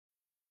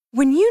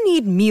When you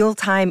need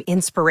mealtime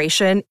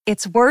inspiration,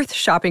 it's worth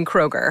shopping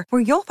Kroger,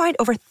 where you'll find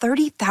over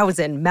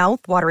 30,000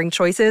 mouth-watering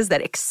choices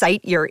that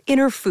excite your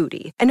inner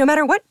foodie. And no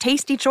matter what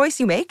tasty choice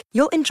you make,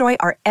 you'll enjoy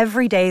our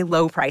everyday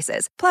low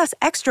prices, plus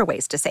extra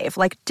ways to save,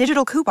 like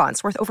digital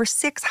coupons worth over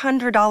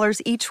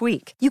 $600 each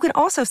week. You can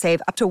also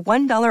save up to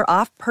 $1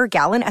 off per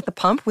gallon at the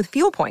pump with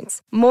fuel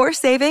points. More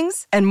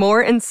savings and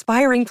more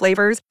inspiring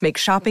flavors make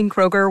shopping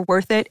Kroger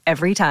worth it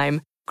every time.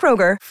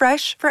 Kroger,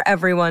 fresh for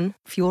everyone.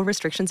 Fuel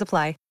restrictions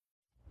apply.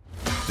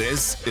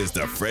 This is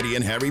the Freddie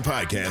and Harry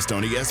podcast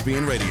on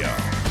ESPN Radio.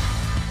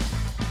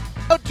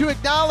 To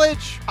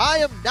acknowledge, I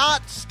am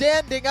not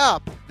standing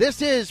up.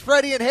 This is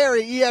Freddie and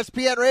Harry,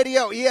 ESPN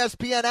Radio,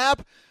 ESPN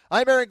app.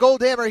 I'm Aaron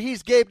Goldhammer.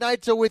 He's Gabe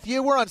Neitzel with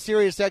you. We're on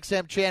Sirius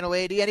XM Channel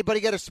 80. Anybody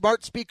get a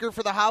smart speaker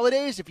for the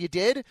holidays? If you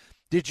did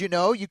you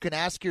know you can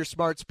ask your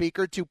smart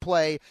speaker to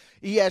play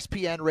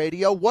ESPN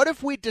Radio? What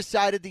if we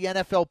decided the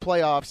NFL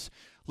playoffs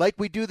like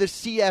we do the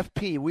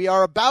CFP? We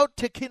are about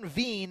to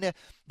convene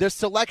the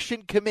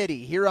selection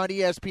committee here on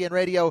ESPN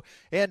Radio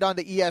and on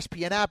the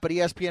ESPN app, but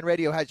ESPN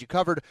Radio has you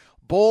covered.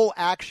 Bowl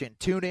action.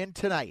 Tune in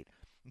tonight.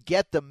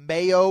 Get the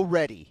mayo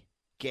ready,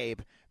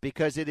 Gabe,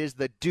 because it is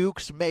the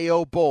Duke's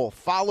Mayo Bowl,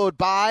 followed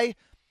by,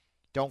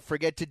 don't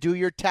forget to do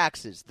your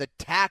taxes, the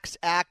Tax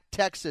Act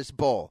Texas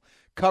Bowl.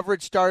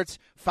 Coverage starts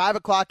 5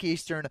 o'clock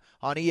Eastern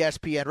on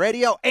ESPN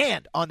Radio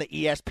and on the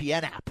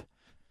ESPN app.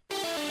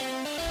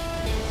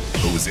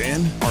 Who's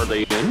in? Are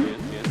they in?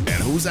 And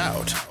who's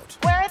out?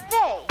 Where are they?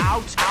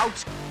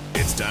 Out.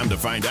 It's time to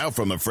find out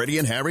from the Freddie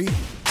and Harry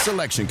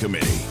Selection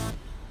Committee.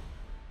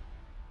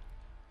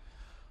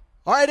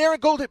 All right, Aaron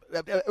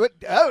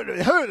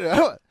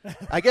Goldhammer.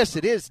 I guess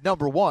it is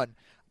number one.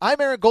 I'm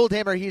Aaron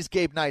Goldhammer. He's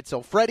Gabe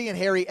Neitzel. Freddie and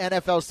Harry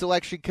NFL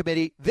Selection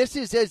Committee. This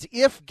is as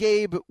if,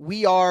 Gabe,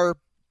 we are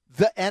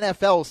the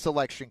NFL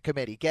Selection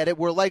Committee. Get it?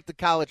 We're like the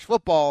college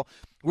football.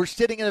 We're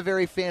sitting in a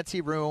very fancy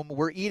room.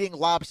 We're eating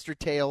lobster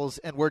tails,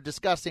 and we're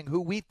discussing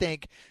who we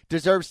think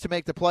deserves to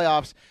make the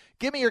playoffs.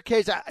 Give me your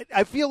case.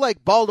 I feel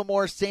like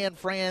Baltimore, San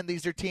Fran,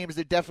 these are teams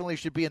that definitely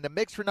should be in the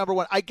mix for number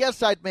one. I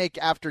guess I'd make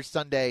after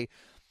Sunday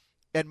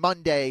and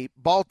Monday,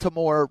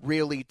 Baltimore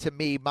really, to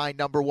me, my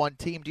number one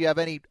team. Do you have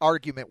any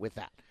argument with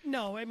that?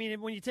 No, I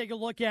mean, when you take a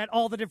look at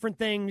all the different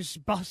things,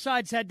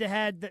 besides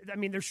head-to-head, I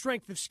mean, their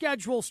strength of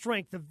schedule,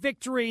 strength of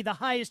victory, the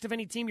highest of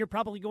any team you're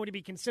probably going to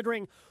be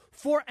considering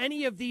for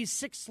any of these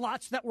 6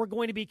 slots that we're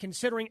going to be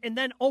considering. And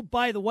then, oh,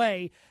 by the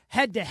way,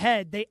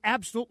 head-to-head, they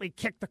absolutely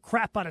kicked the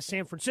crap out of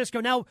San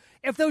Francisco. Now,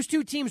 if those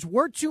two teams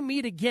were to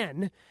meet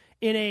again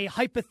in a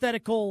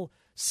hypothetical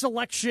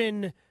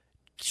selection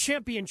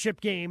championship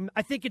game,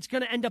 I think it's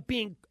going to end up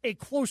being a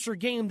closer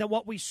game than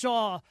what we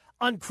saw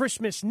on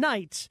Christmas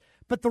night.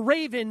 But the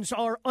Ravens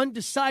are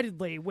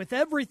undecidedly, with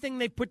everything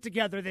they've put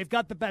together, they've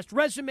got the best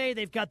resume,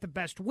 they've got the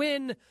best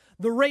win.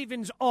 The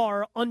Ravens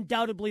are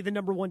undoubtedly the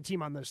number one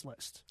team on this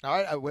list.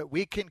 All right,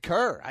 we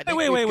concur.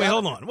 Wait,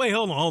 hold on.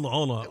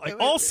 Like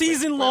all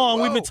season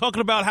long, we've been talking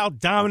about how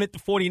dominant the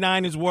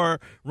 49ers were,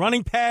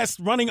 running past,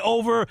 running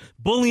over,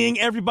 bullying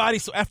everybody.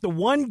 So after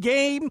one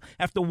game,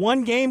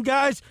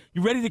 guys,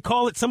 you ready to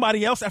call it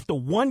somebody else after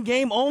one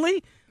game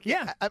only?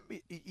 Yeah.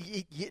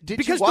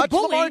 Did you watch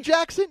Lamar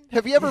Jackson?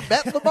 Have you ever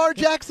met Lamar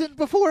Jackson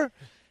before?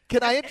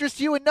 Can I interest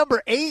you in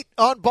number 8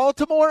 on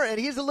Baltimore? And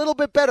he's a little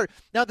bit better.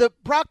 Now, the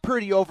Brock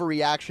Purdy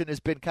overreaction has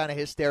been kind of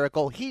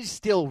hysterical. He's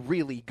still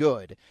really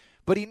good,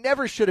 but he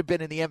never should have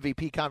been in the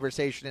MVP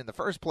conversation in the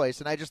first place.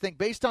 And I just think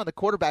based on the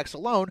quarterbacks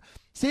alone,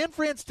 San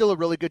Fran's still a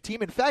really good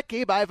team. In fact,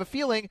 Gabe, I have a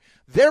feeling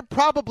they're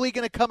probably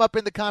going to come up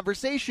in the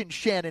conversation,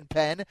 Shannon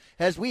Penn,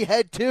 as we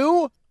head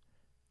to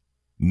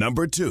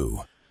Number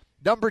 2.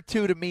 Number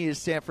 2 to me is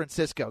San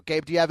Francisco.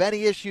 Gabe, do you have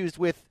any issues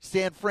with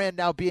San Fran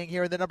now being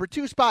here in the number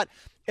 2 spot,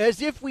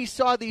 as if we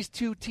saw these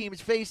two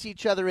teams face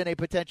each other in a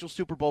potential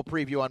Super Bowl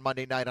preview on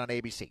Monday night on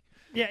ABC?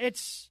 Yeah,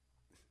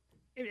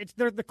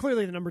 they're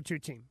clearly the number 2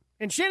 team.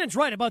 And Shannon's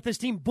right about this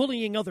team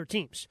bullying other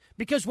teams,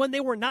 because when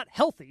they were not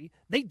healthy,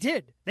 they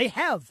did.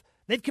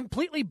 They've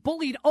completely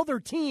bullied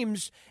other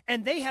teams,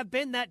 and they have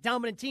been that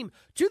dominant team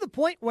to the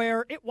point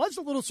where it was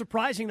a little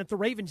surprising that the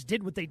Ravens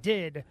did what they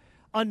did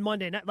on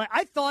Monday night. Like,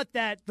 I thought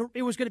that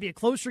it was going to be a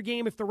closer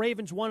game if the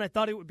Ravens won. I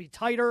thought it would be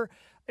tighter.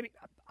 I mean,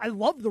 I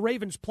love the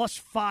Ravens plus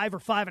 5 or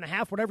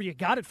 5.5, whatever you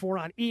got it for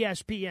on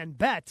ESPN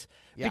Bet,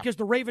 because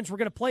the Ravens were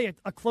going to play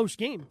a close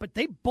game. But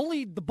they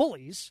bullied the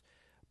bullies.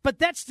 But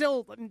that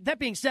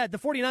being said, the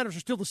 49ers are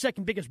still the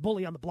second biggest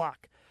bully on the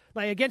block.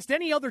 Like, against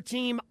any other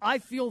team, I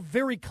feel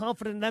very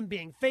confident in them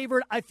being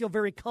favored. I feel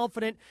very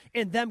confident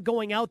in them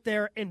going out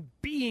there and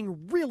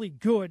being really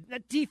good.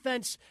 That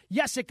defense,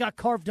 yes, it got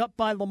carved up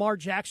by Lamar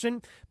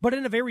Jackson, but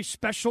in a very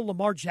special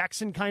Lamar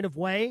Jackson kind of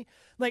way.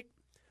 Like,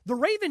 the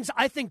Ravens,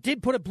 I think,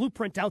 did put a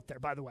blueprint out there,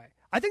 by the way.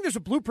 I think there's a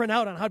blueprint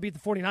out on how to beat the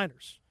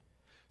 49ers.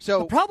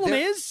 So the problem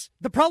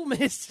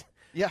is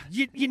Yeah.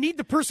 You need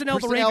the personnel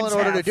the personnel Ravens in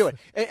order have. to do it.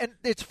 And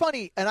it's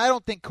funny, and I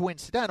don't think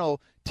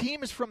coincidental,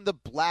 teams from the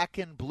black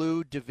and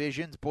blue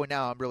divisions, boy,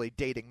 now I'm really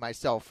dating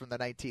myself from the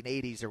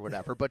 1980s or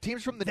whatever, but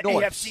teams from the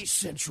North. AFC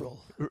Central.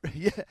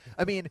 Yeah,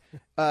 I mean,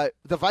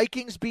 the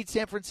Vikings beat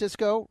San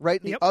Francisco,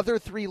 right? The Yep. other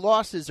three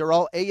losses are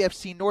all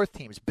AFC North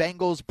teams,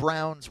 Bengals,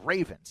 Browns,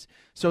 Ravens.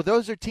 So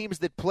those are teams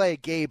that play,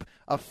 Gabe,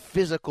 a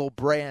physical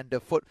brand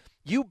of foot.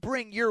 You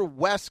bring your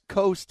West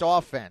Coast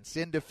offense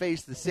in to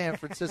face the San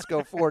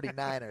Francisco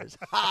 49ers.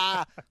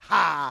 Ha,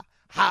 ha,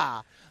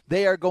 ha.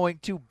 They are going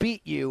to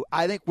beat you.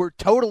 I think we're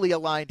totally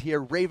aligned here.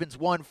 Ravens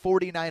 1,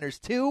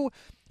 49ers 2.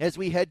 As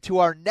we head to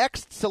our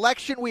next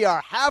selection, we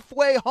are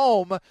halfway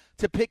home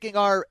to picking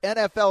our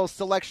NFL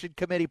Selection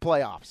Committee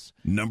playoffs.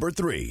 Number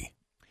 3.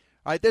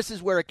 All right, this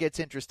is where it gets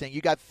interesting. You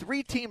got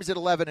 3 teams at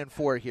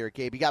 11-4 here,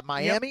 Gabe. You got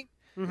Miami,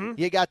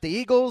 you got the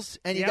Eagles,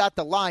 and you got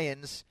the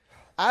Lions.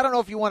 I don't know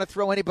if you want to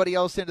throw anybody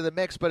else into the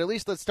mix, but at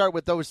least let's start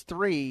with those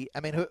 3.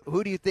 I mean,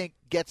 who do you think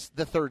gets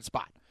the third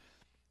spot?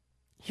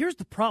 Here's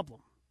the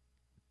problem.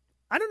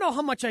 I don't know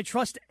how much I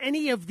trust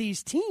any of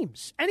these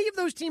teams. Any of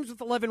those teams with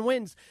 11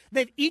 wins,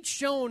 they've each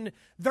shown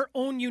their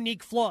own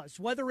unique flaws.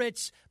 Whether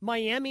it's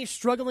Miami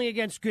struggling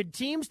against good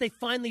teams, they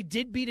finally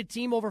did beat a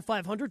team over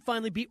 500,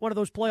 finally beat one of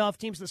those playoff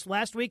teams this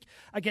last week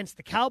against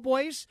the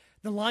Cowboys.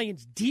 The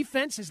Lions'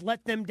 defense has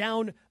let them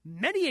down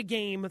many a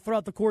game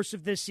throughout the course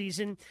of this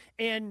season.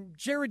 And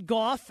Jared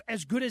Goff,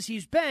 as good as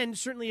he's been,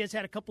 certainly has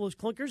had a couple of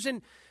clunkers.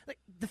 And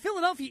the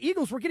Philadelphia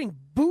Eagles were getting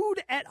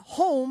booed at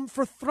home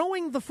for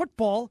throwing the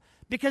football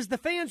because the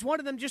fans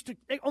wanted them just to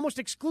almost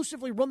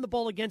exclusively run the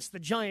ball against the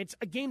Giants,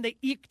 a game they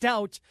eked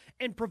out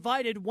and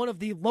provided one of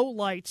the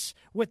lowlights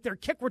with their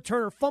kick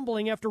returner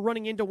fumbling after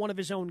running into one of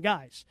his own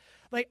guys.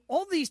 Like,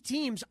 all these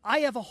teams, I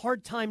have a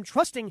hard time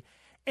trusting,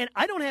 and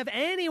I don't have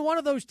any one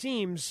of those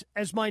teams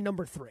as my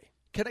number 3.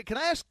 Can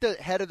I ask the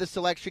head of the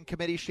selection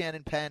committee,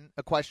 Shannon Penn,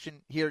 a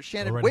question here?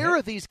 Shannon, Right where ahead.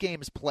 are these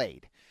games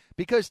played?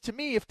 Because to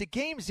me, if the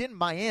game's in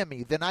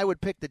Miami, then I would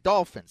pick the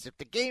Dolphins. If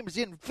the game's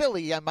in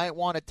Philly, I might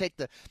want to take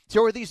the.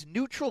 So are these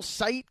neutral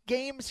site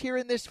games here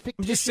in this fictitious?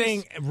 I'm just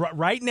saying,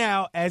 right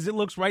now, as it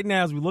looks right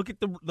now, as we look at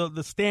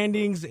the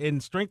standings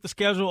and strength of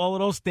schedule, all of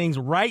those things,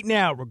 right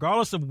now,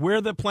 regardless of where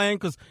they're playing,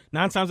 because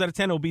 9 times out of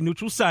 10 it will be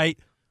neutral site.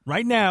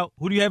 Right now,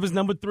 who do you have as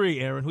number 3,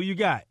 Aaron? Who you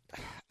got?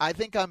 I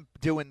think I'm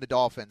doing the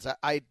Dolphins.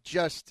 I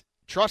just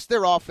trust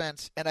their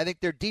offense, and I think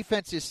their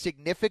defense is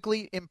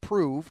significantly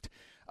improved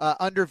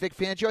under Vic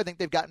Fangio. I think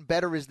they've gotten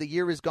better as the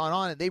year has gone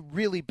on, and they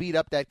really beat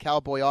up that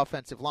Cowboy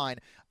offensive line.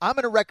 I'm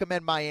going to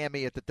recommend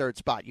Miami at the 3rd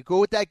spot. You go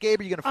with that, Gabe,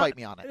 or are you going to fight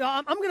me on it?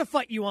 I'm going to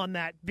fight you on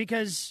that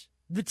because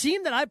the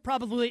team that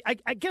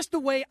I guess the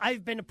way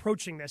I've been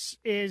approaching this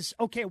is,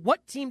 okay,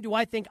 what team do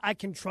I think I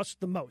can trust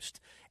the most?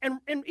 And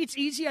it's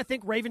easy, I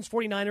think, Ravens,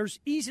 49ers,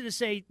 easy to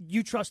say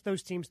you trust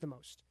those teams the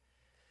most.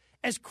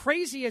 As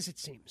crazy as it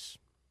seems,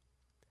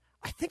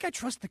 I think I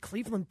trust the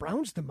Cleveland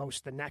Browns the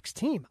most, the next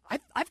team.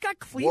 I've got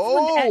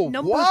Cleveland at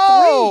number 3.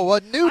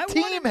 A new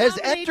team has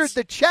entered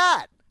the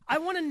chat. I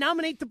want to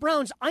nominate the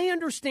Browns. I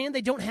understand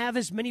they don't have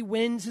as many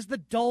wins as the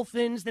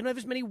Dolphins. They don't have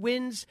as many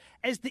wins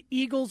as the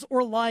Eagles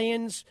or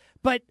Lions.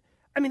 But,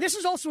 I mean, this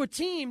is also a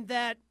team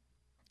that,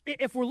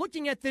 if we're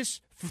looking at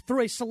this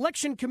through a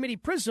selection committee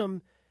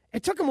prism,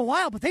 it took them a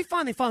while, but they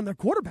finally found their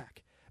quarterback.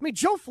 I mean,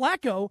 Joe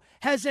Flacco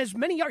has as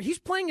many yards. He's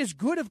playing as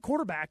good of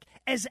quarterback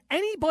as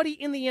anybody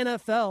in the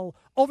NFL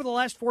over the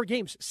last 4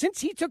 games.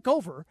 Since he took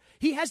over,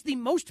 he has the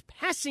most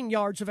passing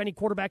yards of any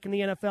quarterback in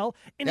the NFL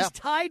and is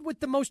tied with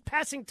the most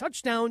passing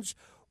touchdowns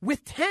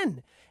with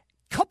 10.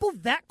 Couple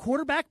that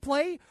quarterback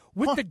play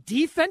with the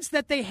defense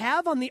that they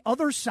have on the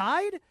other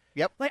side.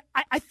 Yep. Like,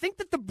 I think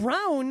that the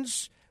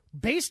Browns,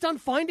 based on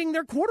finding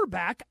their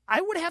quarterback,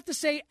 I would have to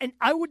say, and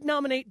I would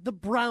nominate the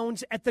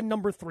Browns at the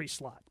number 3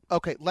 slot.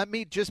 Okay, let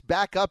me just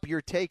back up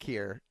your take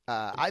here.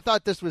 I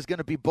thought this was going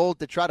to be bold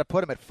to try to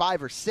put him at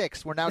 5 or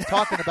 6. We're now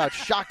talking about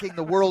shocking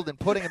the world and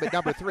putting him at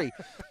number 3.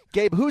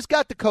 Gabe, who's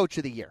got the coach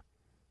of the year?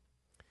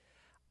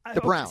 The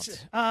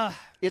Browns.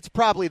 It's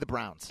probably the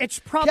Browns. It's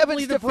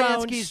probably the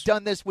Browns. Kevin Stefanski's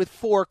done this with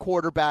 4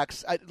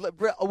 quarterbacks.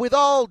 With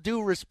all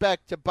due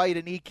respect to Bite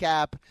and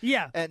Ecap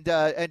and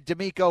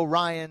D'Amico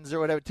Ryans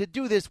or whatever, to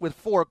do this with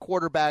 4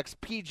 quarterbacks,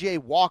 P.J.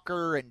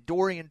 Walker and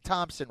Dorian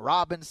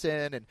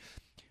Thompson-Robinson, and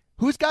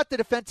who's got the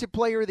defensive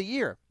player of the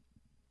year?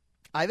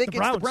 I think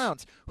it's the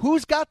Browns.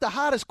 Who's got the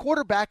hottest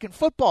quarterback in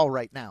football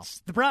right now? It's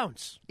the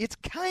Browns. It's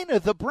kind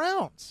of the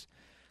Browns.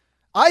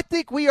 I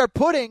think we are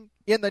putting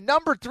in the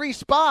number 3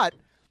 spot.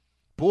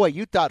 Boy,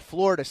 you thought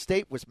Florida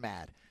State was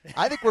mad.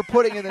 I think we're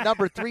putting in the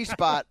number 3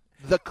 spot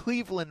the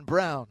Cleveland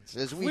Browns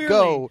as we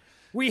go.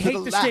 We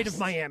hate the state of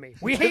Miami.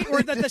 We hate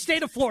the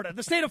state of Florida.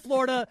 The state of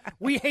Florida,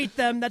 we hate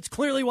them. That's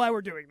clearly why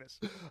we're doing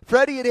this.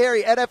 Freddie and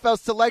Harry, NFL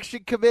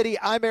Selection Committee.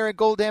 I'm Aaron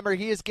Goldhammer.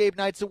 He is Gabe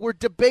Knight. So we're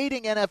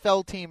debating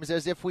NFL teams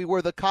as if we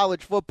were the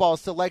College Football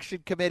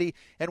Selection Committee,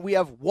 and we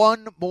have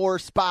one more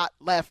spot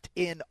left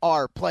in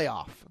our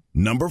playoff.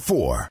 Number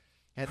 4.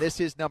 And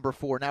this is number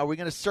 4. Now, are we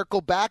going to circle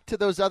back to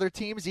those other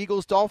teams,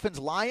 Eagles, Dolphins,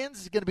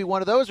 Lions? Is it going to be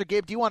one of those? Or,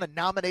 Gabe, do you want to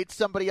nominate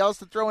somebody else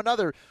to throw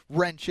another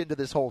wrench into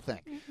this whole thing?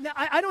 No,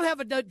 I don't have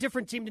a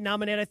different team to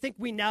nominate. I think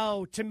we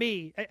now, to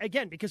me,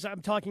 again, because I'm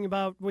talking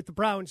about with the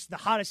Browns, the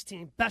hottest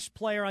team, best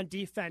player on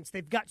defense.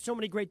 They've got so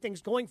many great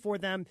things going for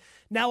them.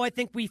 Now I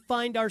think we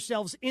find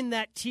ourselves in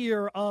that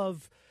tier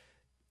of,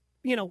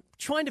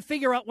 trying to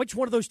figure out which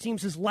one of those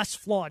teams is less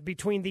flawed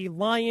between the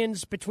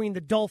Lions, between the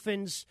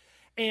Dolphins,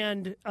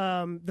 and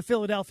the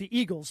Philadelphia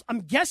Eagles.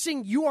 I'm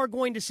guessing you are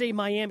going to say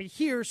Miami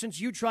here since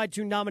you tried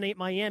to nominate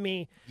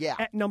Miami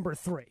at number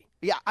 3.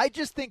 Yeah, I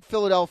just think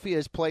Philadelphia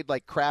has played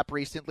like crap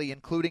recently,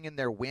 including in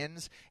their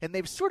wins, and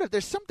there's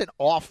something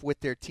off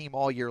with their team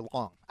all year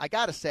long. I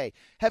got to say,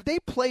 have they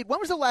played? When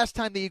was the last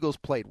time the Eagles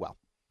played well?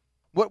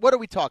 What are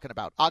we talking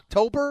about?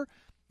 October?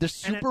 The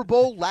Super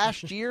Bowl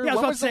last year? Yeah,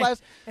 when was the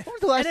last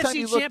NFC time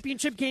you looked?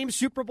 Championship game,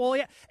 Super Bowl,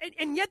 yeah.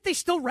 And yet they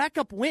still rack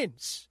up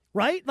wins,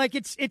 right? Like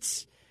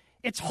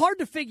it's hard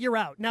to figure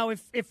out. Now,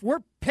 if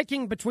we're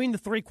picking between the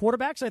 3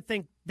 quarterbacks, I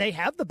think they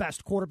have the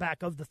best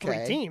quarterback of the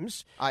 3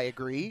 teams. I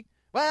agree.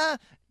 Well,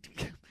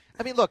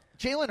 I mean, look,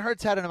 Jalen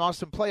Hurts had an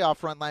awesome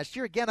playoff run last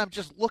year. Again, I'm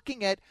just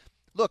looking at,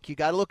 you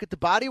got to look at the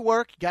body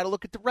work, you got to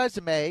look at the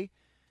resume,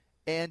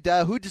 and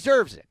who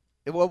deserves it.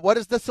 What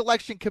does the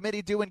selection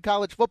committee do in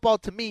college football?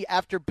 To me,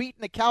 after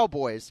beating the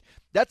Cowboys,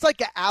 that's like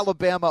an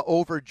Alabama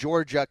over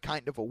Georgia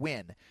kind of a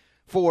win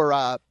for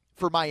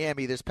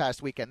Miami this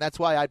past weekend. That's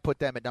why I'd put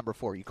them at number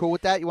 4. You cool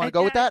with that? You want to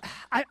go with that?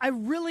 I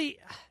really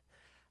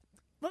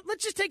 –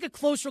 let's just take a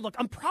closer look.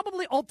 I'm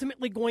probably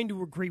ultimately going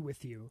to agree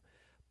with you,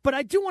 but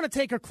I do want to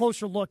take a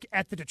closer look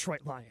at the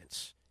Detroit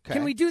Lions. Okay.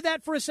 Can we do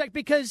that for a sec?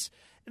 Because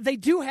they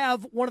do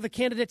have one of the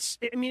candidates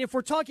 – I mean, if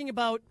we're talking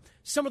about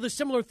some of the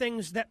similar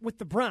things that with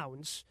the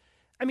Browns –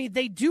 I mean,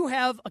 they do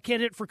have a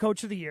candidate for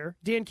Coach of the Year.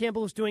 Dan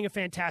Campbell is doing a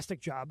fantastic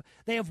job.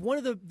 They have one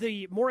of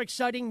the more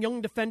exciting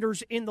young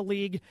defenders in the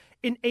league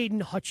in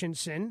Aiden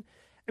Hutchinson.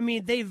 I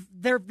mean, they've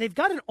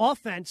got an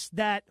offense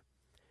that,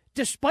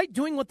 despite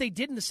doing what they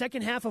did in the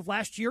second half of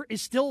last year,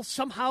 is still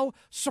somehow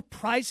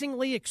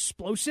surprisingly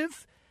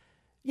explosive.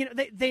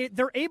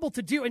 They're able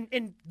to do,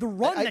 and the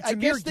run that Jahmyr Gibbs had. I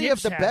guess they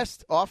have the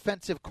best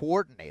offensive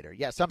coordinator.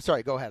 Yes, I'm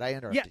sorry. Go ahead. I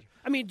interrupted you.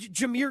 I mean,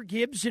 Jahmyr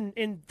Gibbs and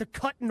the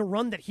cut and the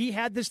run that he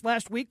had this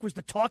last week was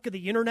the talk of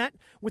the internet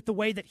with the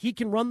way that he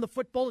can run the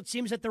football. It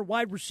seems that their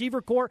wide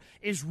receiver core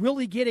is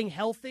really getting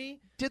healthy.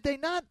 Did they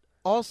not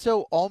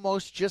also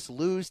almost just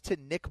lose to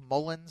Nick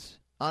Mullins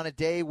on a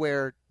day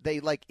where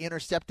they,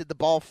 intercepted the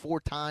ball 4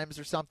 times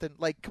or something?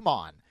 Come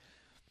on.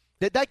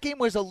 That game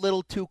was a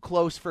little too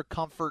close for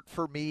comfort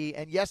for me.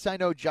 And, yes, I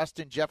know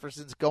Justin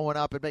Jefferson's going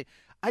up. And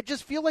I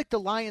just feel like the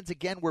Lions,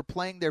 again, were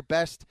playing their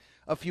best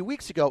a few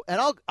weeks ago.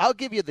 And I'll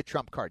give you the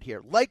trump card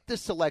here. Like the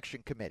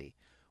selection committee,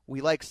 we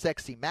like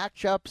sexy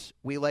matchups.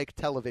 We like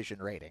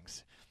television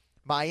ratings.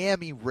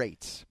 Miami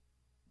rates.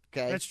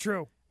 Okay? That's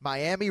true.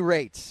 Miami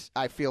rates,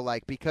 I feel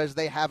like, because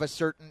they have a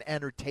certain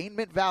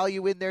entertainment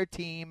value in their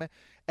team.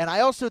 And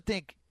I also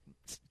think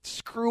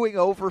screwing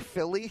over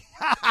Philly.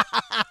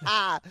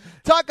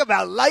 Talk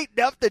about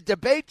lighting up the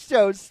debate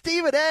shows.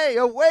 Stephen A.,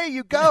 away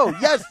you go.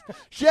 Yes,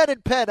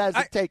 Shannon Penn has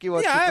a take you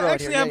want to throw I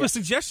actually have a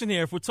suggestion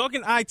here. If we're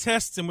talking eye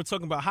tests and we're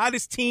talking about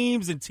hottest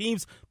teams and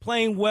teams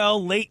playing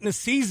well late in the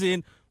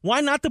season, why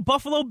not the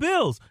Buffalo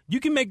Bills? You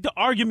can make the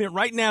argument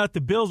right now that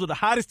the Bills are the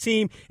hottest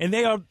team and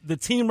they are the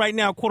team right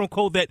now, quote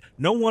unquote, that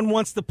no one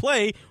wants to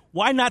play.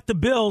 Why not the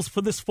Bills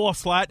for this 4th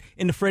slot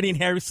in the Freddie and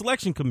Harry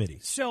selection committee?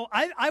 So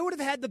I would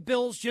have had the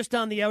Bills just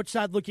on the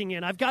outside looking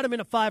in. I've got them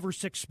in a 5 or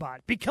 6 spot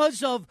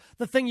because of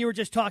the thing you were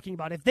just talking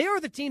about. If they are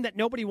the team that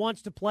nobody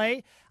wants to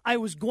play, I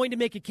was going to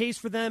make a case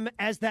for them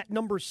as that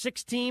number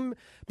 6 team.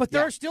 But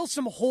there are still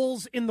some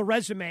holes in the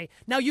resume.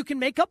 Now you can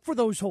make up for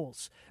those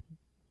holes,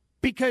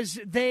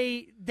 because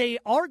they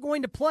are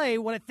going to play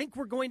what I think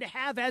we're going to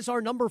have as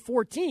our number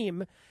 4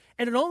 team.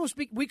 And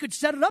we could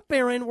set it up,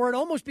 Aaron, where it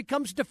almost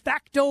becomes de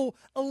facto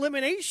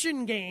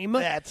elimination game.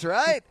 That's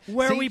right.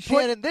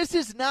 Shannon, this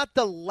is not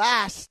the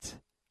last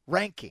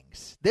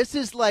rankings. This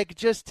is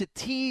just to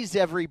tease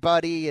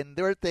everybody, and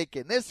they're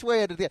thinking this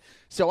way.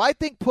 So I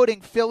think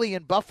putting Philly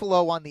and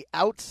Buffalo on the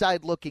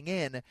outside looking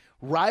in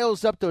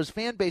riles up those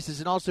fan bases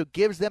and also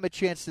gives them a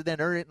chance to then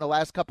earn it in the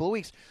last couple of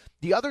weeks.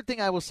 The other thing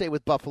I will say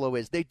with Buffalo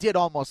is they did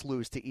almost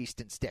lose to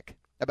Easton Stick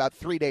about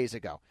 3 days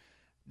ago.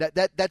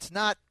 That's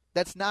not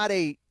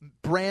a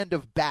brand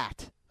of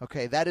bat,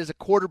 okay? That is a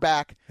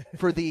quarterback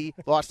for the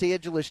Los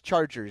Angeles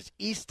Chargers.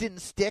 Easton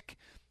Stick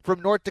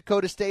from North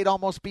Dakota State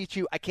almost beat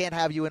you. I can't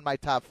have you in my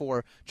top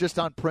 4 just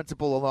on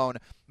principle alone.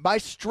 My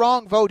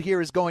strong vote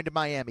here is going to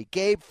Miami.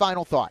 Gabe,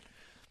 final thought.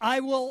 I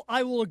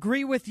will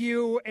agree with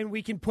you, and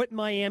we can put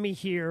Miami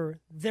here.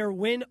 Their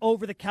win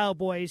over the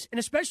Cowboys, and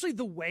especially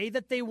the way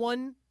that they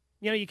won.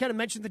 You kind of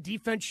mentioned the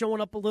defense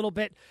showing up a little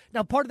bit.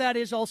 Now, part of that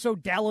is also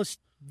Dallas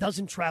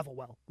doesn't travel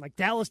well.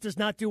 Dallas does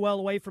not do well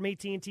away from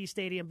AT&T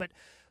Stadium, but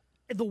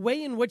the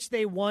way in which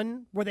they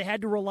won, where they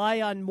had to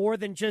rely on more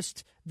than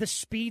just the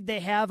speed they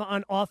have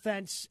on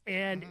offense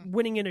and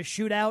winning in a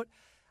shootout,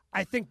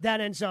 I think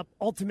that ends up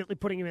ultimately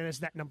putting him in as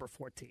that number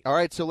 14. All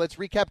right, so let's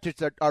recap.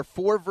 Just our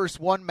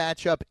 4-versus-1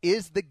 matchup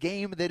is the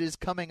game that is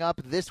coming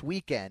up this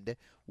weekend.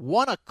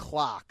 1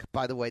 o'clock,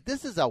 by the way.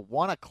 This is a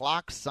 1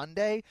 o'clock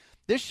Sunday.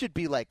 This should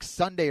be like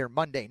Sunday or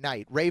Monday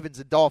night, Ravens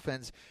and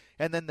Dolphins.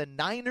 And then the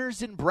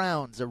Niners and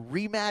Browns, a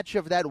rematch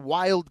of that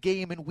wild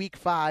game in Week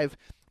 5,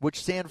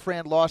 which San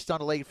Fran lost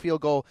on a late field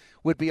goal,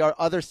 would be our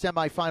other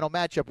semifinal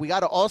matchup. We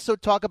got to also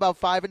talk about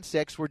 5 and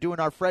 6. We're doing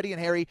our Freddie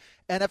and Harry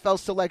NFL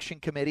Selection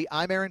Committee.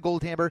 I'm Aaron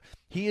Goldhammer.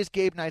 He is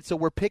Gabe Knight. So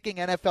we're picking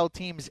NFL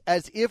teams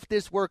as if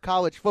this were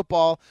college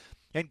football.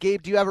 And,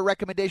 Gabe, do you have a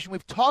recommendation?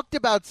 We've talked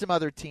about some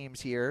other teams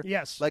here.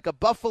 Yes. Like a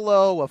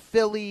Buffalo, a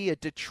Philly, a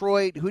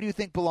Detroit. Who do you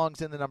think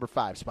belongs in the number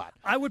 5 spot?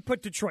 I would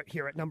put Detroit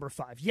here at number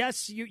 5.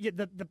 Yes,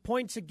 the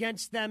points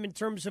against them in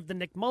terms of the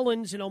Nick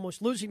Mullins and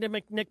almost losing to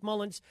Nick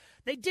Mullins,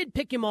 they did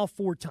pick him off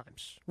 4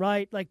 times,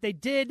 right? Like they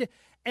did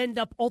end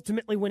up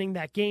ultimately winning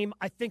that game.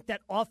 I think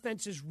that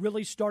offense is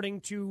really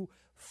starting to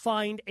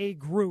find a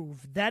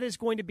groove. That is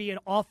going to be an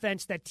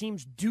offense that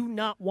teams do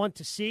not want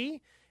to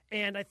see.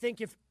 And I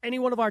think if any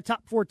one of our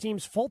top 4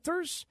 teams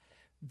falters,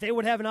 they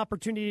would have an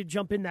opportunity to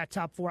jump in that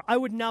top 4. I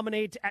would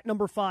nominate at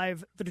number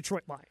 5 the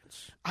Detroit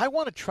Lions. I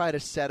want to try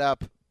to set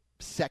up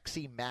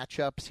sexy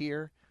matchups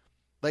here.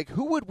 Like,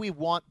 who would we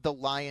want the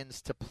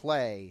Lions to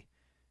play?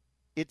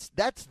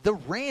 That's the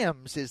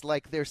Rams is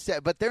like they're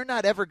set, but they're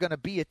not ever going to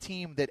be a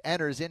team that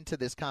enters into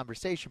this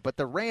conversation. But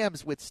the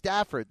Rams with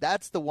Stafford,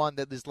 that's the one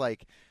that is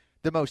like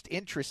the most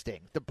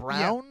interesting. The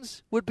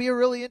Browns would be a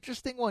really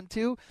interesting one,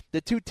 too.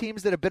 The 2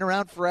 teams that have been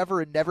around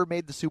forever and never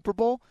made the Super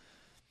Bowl.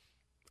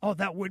 Oh,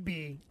 that would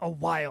be a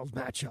wild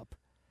matchup.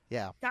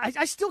 Yeah.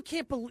 I still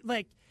can't believe,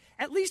 like,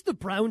 at least the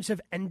Browns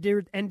have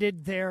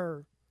ended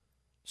their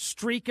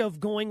streak of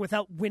going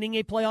without winning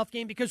a playoff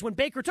game, because when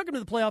Baker took them to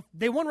the playoff,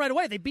 they won right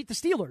away. They beat the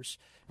Steelers.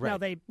 Right. Now,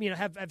 they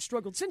have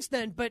struggled since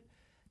then, but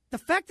the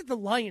fact that the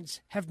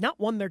Lions have not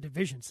won their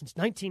division since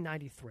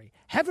 1993,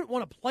 haven't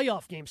won a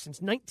playoff game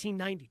since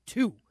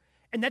 1992,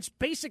 and that's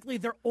basically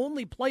their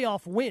only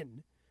playoff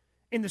win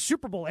in the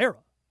Super Bowl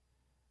era,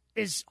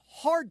 is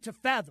hard to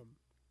fathom.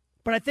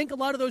 But I think a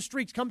lot of those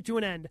streaks come to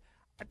an end.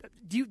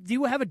 Do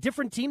you have a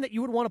different team that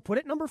you would want to put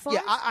at number 5?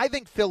 Yeah, I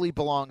think Philly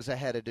belongs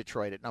ahead of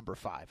Detroit at number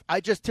 5.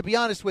 To be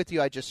honest with you,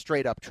 I just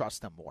straight up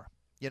trust them more.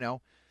 You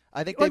know?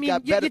 I think they've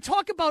got better. You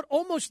talk about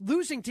almost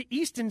losing to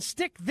Easton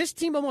Stick. This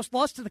team almost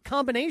lost to the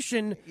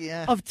combination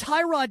of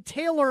Tyrod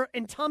Taylor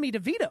and Tommy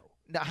DeVito.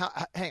 Now,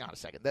 hang on a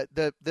second.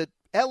 The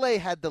L.A.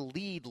 had the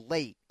lead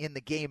late in the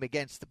game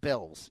against the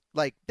Bills.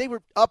 Like, they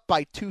were up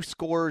by 2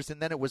 scores,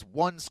 and then it was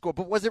 1 score.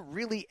 But was it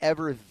really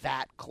ever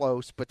that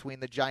close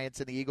between the Giants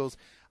and the Eagles?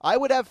 I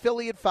would have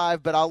Philly at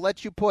 5, but I'll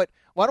let you put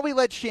 – why don't we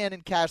let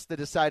Shannon cast the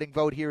deciding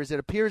vote here, as it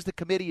appears the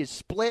committee is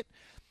split.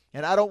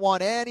 And I don't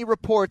want any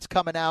reports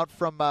coming out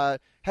from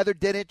Heather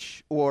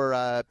Dinich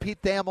or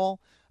Pete Thamel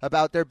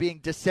about there being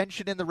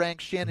dissension in the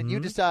ranks. Shannon, you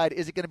decide,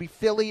 is it going to be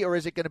Philly or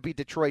is it going to be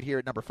Detroit here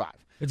at number 5?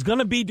 It's going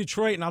to be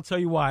Detroit, and I'll tell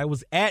you why. I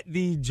was at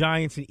the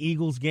Giants and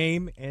Eagles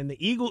game, and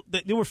the Eagles,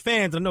 there were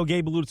fans, I know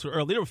Gabe alluded to it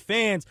earlier, there were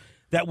fans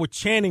that were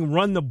chanting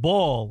run the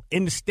ball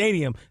in the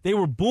stadium. They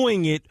were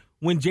booing it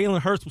when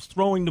Jalen Hurts was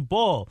throwing the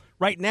ball.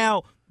 Right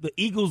now, the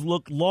Eagles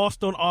look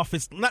lost on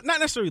offense. Not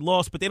necessarily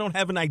lost, but they don't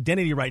have an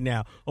identity right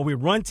now. Are we a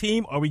run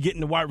team? Are we getting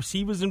the wide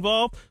receivers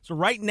involved? So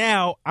right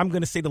now, I'm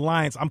going to say the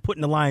Lions. I'm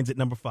putting the Lions at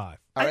number 5.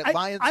 All right,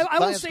 Lions. I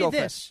will Lions say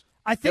this.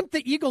 I think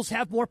the Eagles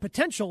have more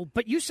potential,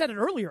 but you said it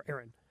earlier,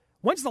 Aaron.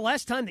 When's the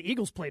last time the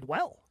Eagles played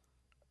well?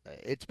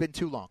 It's been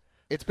too long.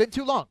 It's been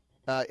too long.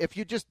 If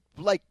you just,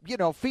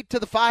 feet to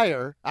the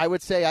fire, I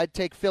would say I'd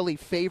take Philly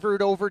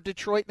favored over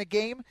Detroit in a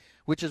game,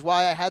 which is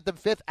why I had them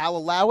 5th. I'll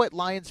allow it.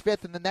 Lions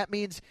 5th, and then that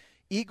means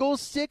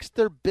Eagles 6th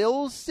or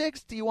Bills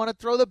 6th. Do you want to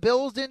throw the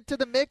Bills into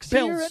the mix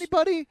here,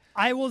 anybody?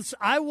 I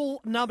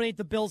will nominate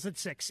the Bills at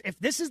 6. If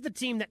this is the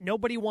team that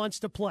nobody wants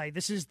to play,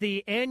 this is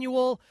the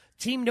annual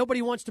team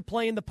nobody wants to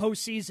play in the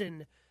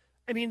postseason.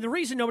 I mean, the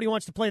reason nobody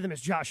wants to play them is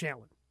Josh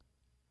Allen.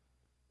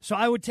 So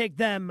I would take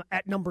them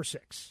at number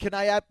 6. Can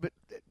I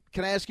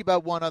ask you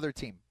about one other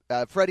team?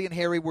 Freddie and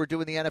Harry were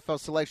doing the NFL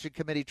Selection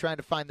Committee trying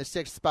to find the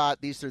 6th spot.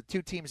 These are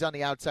 2 teams on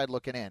the outside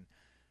looking in.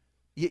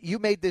 You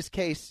made this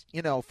case,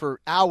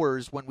 for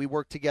hours when we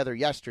worked together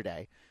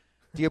yesterday.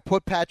 Do you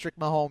put Patrick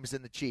Mahomes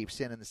and the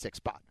Chiefs in the 6th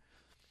spot?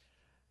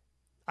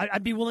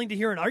 I'd be willing to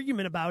hear an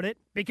argument about it,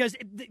 because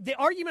the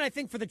argument, I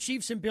think, for the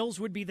Chiefs and Bills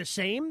would be the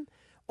same,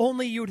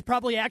 only you would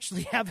probably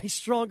actually have a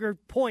stronger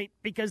point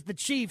because the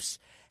Chiefs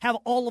have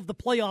all of the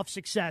playoff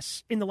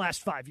success in the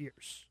last 5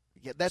 years.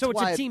 Yeah, that's so it's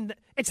why a team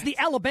it's the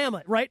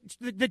Alabama, right?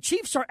 The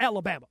Chiefs are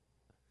Alabama.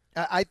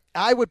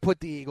 I would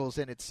put the Eagles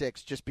in at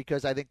 6 just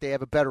because I think they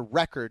have a better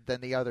record than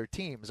the other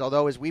teams.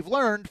 Although, as we've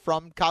learned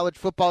from College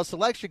Football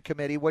Selection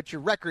Committee, what your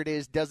record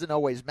is doesn't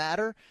always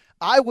matter.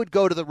 I would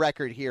go to the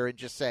record here and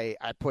just say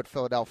I'd put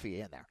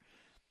Philadelphia in there.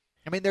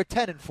 I mean, they're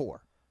 10-4.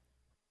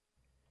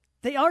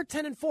 They are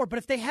 10-4, but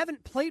if they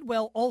haven't played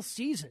well all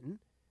season,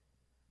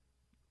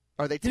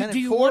 are they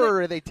 10-4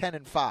 or are they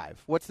 10-5?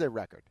 What's their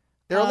record?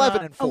 They're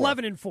 11-4.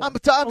 11-4. I'm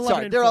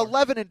sorry. They're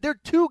 11 they're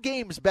 2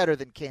 games better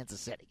than Kansas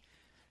City.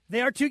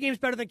 They are 2 games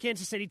better than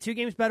Kansas City, 2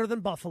 games better than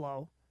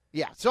Buffalo.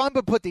 Yeah, so I'm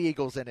going to put the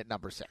Eagles in at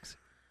number 6.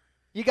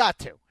 You got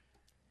to.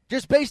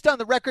 Just based on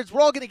the records,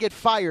 we're all going to get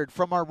fired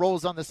from our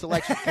roles on the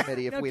selection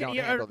committee if we don't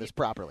handle this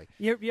properly.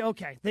 You're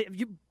okay.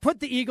 You put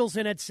the Eagles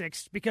in at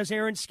 6 because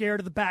Aaron's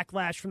scared of the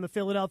backlash from the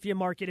Philadelphia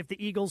market if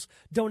the Eagles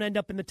don't end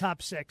up in the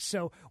top 6.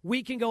 So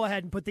we can go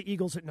ahead and put the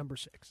Eagles at number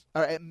 6.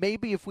 All right,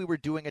 maybe if we were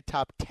doing a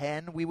top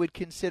 10, we would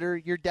consider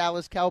your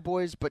Dallas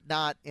Cowboys, but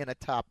not in a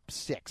top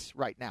 6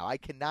 right now. I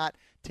cannot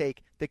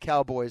take the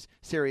Cowboys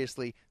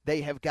seriously.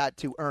 They have got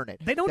to earn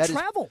it. They don't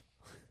travel.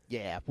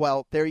 Yeah,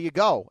 well, there you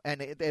go.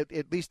 And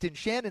at least in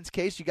Shannon's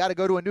case, you got to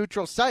go to a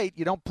neutral site.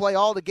 You don't play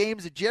all the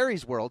games at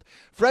Jerry's World.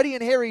 Freddie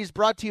and Harry is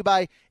brought to you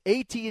by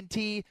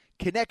AT&T.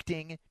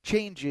 Connecting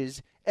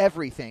changes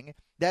everything.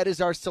 That is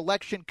our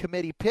selection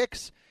committee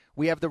picks.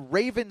 We have the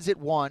Ravens at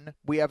 1.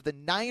 We have the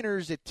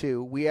Niners at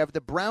 2. We have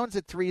the Browns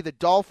at 3, the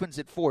Dolphins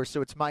at 4.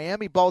 So it's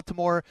Miami,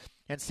 Baltimore,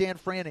 and San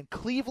Fran and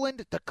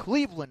Cleveland. The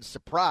Cleveland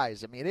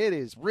surprise. I mean, it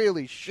is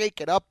really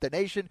shaking up the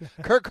nation.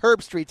 Kirk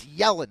Herbstreit's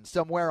yelling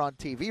somewhere on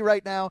TV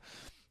right now.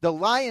 The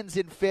Lions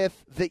in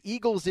 5th, the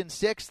Eagles in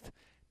 6th.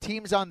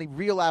 Teams on the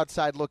real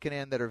outside looking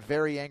in that are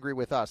very angry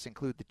with us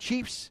include the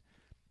Chiefs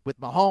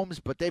with Mahomes,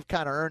 but they've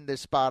kind of earned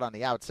this spot on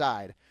the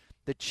outside.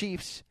 The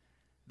Chiefs,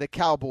 the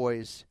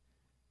Cowboys,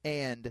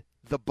 and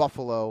the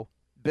Buffalo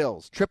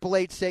Bills.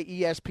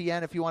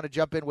 888-SAY-ESPN if you want to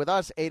jump in with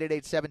us.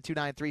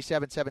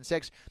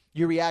 888-729-3776.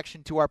 Your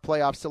reaction to our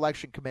playoff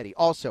selection committee.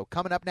 Also,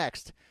 coming up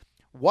next,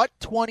 what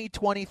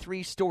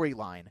 2023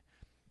 storyline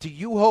do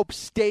you hope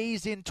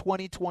stays in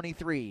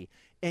 2023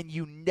 and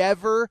you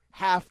never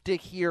have to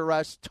hear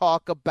us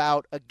talk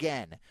about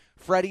again?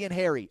 Freddie and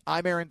Harry.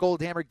 I'm Aaron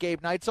Goldhammer,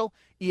 Gabe Neitzel,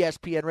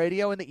 ESPN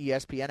Radio and the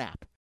ESPN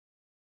app.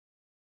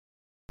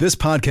 This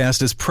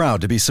podcast is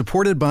proud to be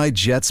supported by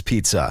Jets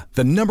Pizza,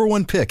 the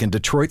 #1 pick in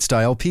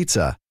Detroit-style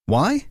pizza.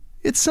 Why?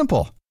 It's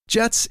simple.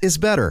 Jets is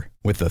better.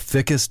 With the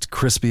thickest,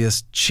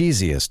 crispiest,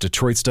 cheesiest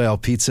Detroit-style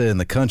pizza in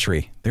the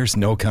country, there's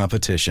no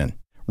competition.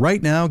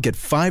 Right now, get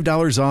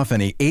 $5 off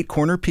any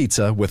 8-corner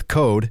pizza with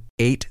code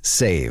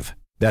 8SAVE.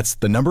 That's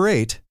the number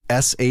 8,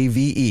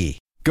 S-A-V-E.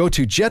 Go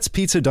to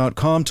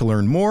jetspizza.com to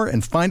learn more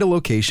and find a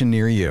location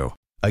near you.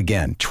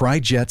 Again, try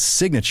Jet's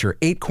signature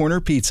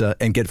 8-corner pizza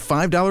and get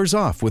 $5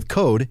 off with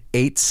code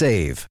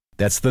 8SAVE.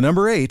 That's the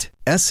number 8,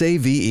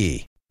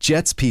 S-A-V-E.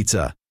 Jet's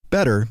Pizza.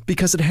 Better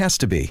because it has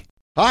to be.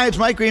 Hi, it's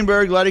Mike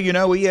Greenberg letting you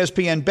know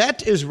ESPN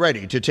Bet is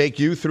ready to take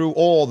you through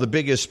all the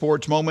biggest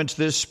sports moments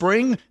this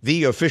spring.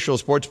 The official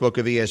sportsbook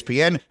of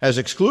ESPN has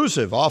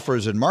exclusive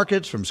offers and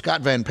markets from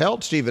Scott Van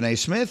Pelt, Stephen A.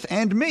 Smith,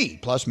 and me,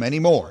 plus many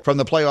more. From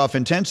the playoff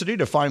intensity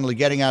to finally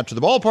getting out to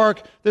the ballpark,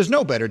 there's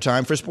no better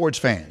time for sports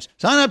fans.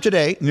 Sign up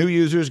today. New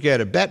users get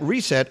a bet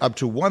reset up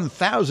to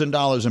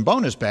 $1,000 in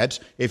bonus bets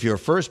if your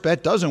first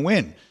bet doesn't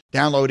win.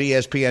 Download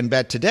ESPN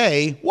Bet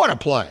today. What a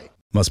play.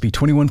 Must be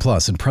 21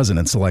 plus and present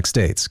in select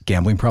states.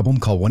 Gambling problem?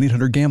 Call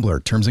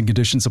 1-800-GAMBLER. Terms and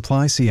conditions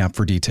apply. See app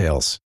for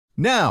details.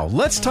 Now,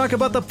 let's talk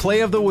about the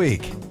play of the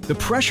week. The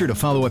pressure to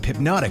follow up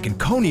Hypnotic and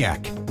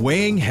Cognac,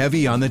 weighing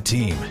heavy on the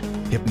team.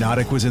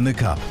 Hypnotic was in the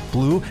cup,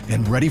 blue,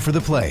 and ready for the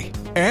play.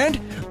 And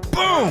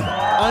boom!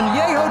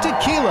 Añejo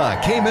Tequila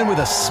came in with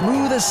a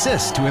smooth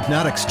assist to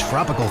Hypnotic's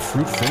tropical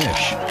fruit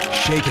finish.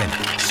 Shaken,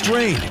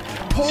 strained,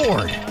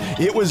 poured.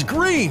 It was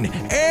green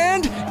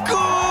and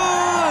good!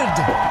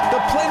 The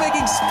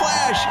playmaking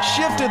splash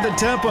shifted the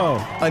tempo.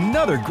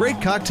 Another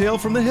great cocktail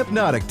from the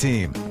Hypnotic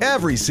team.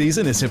 Every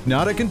season is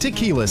Hypnotic and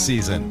Tequila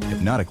season.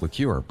 Hypnotic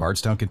Liqueur,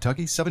 Bardstown,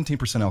 Kentucky,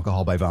 17%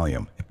 alcohol by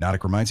volume.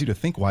 Hypnotic reminds you to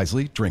think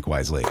wisely, drink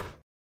wisely.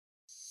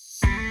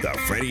 The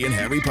Freddie and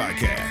Harry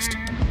Podcast.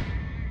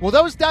 Well,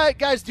 those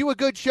guys do a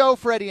good show,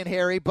 Freddie and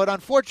Harry, but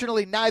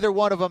unfortunately neither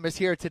one of them is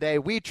here today.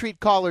 We treat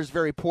callers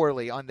very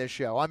poorly on this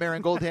show. I'm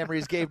Aaron Goldhammer.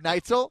 He's Gabe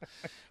Neitzel.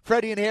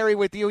 Freddie and Harry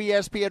with you,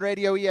 ESPN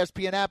Radio,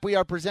 ESPN app. We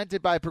are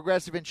presented by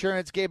Progressive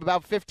Insurance. Gabe,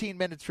 about 15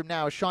 minutes from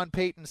now, Sean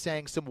Payton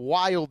saying some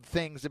wild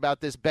things about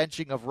this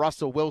benching of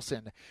Russell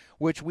Wilson,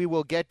 which we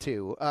will get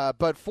to.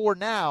 But for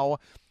now,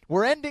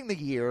 we're ending the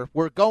year.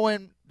 We're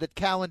going, the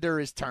calendar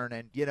is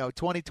turning,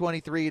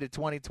 2023 to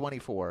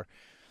 2024.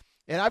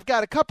 And I've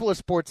got a couple of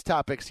sports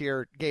topics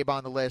here, Gabe,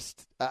 on the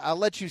list. I'll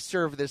let you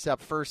serve this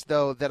up first,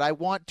 though, that I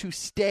want to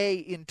stay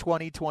in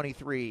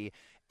 2023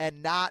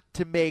 and not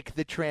to make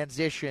the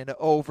transition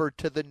over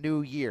to the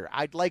new year.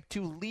 I'd like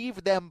to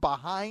leave them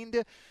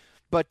behind,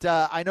 but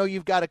I know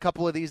you've got a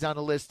couple of these on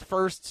the list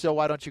first, so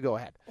why don't you go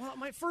ahead? Well,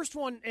 my first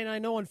one, and I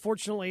know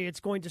unfortunately it's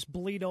going to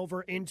bleed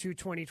over into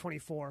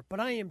 2024, but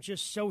I am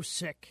just so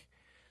sick.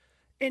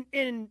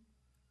 And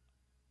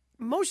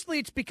mostly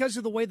it's because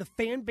of the way the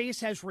fan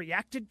base has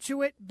reacted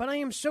to it, but I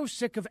am so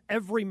sick of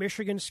every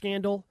Michigan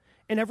scandal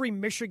and every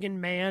Michigan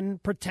man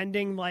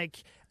pretending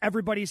like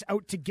everybody's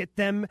out to get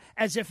them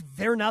as if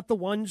they're not the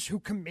ones who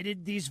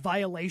committed these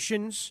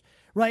violations,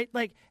 right?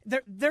 Like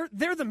they're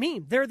the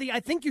meme. They're the I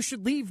think you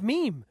should leave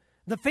meme.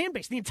 The fan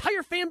base, the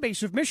entire fan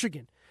base of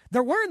Michigan.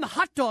 They're wearing the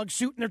hot dog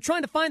suit and they're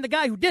trying to find the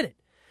guy who did it.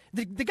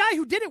 The guy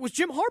who did it was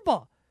Jim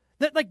Harbaugh.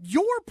 That, like,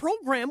 your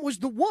program was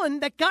the one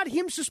that got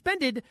him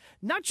suspended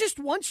not just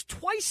once,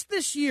 twice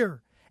this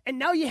year. And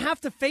now you have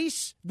to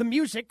face the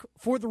music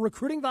for the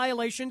recruiting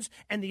violations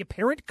and the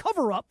apparent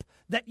cover-up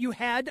that you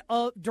had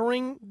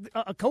during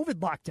a COVID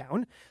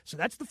lockdown. So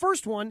that's the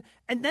first one.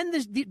 And then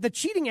the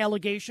cheating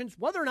allegations,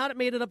 whether or not it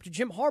made it up to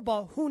Jim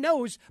Harbaugh, who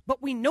knows?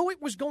 But we know it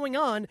was going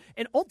on.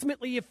 And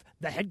ultimately, if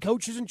the head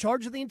coach is in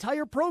charge of the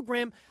entire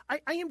program,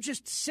 I am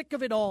just sick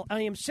of it all.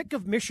 I am sick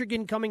of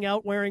Michigan coming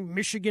out wearing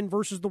Michigan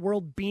versus the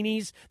world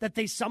beanies that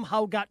they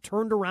somehow got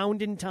turned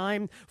around in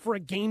time for a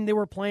game they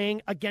were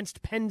playing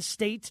against Penn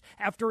State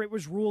after it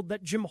was ruled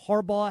that Jim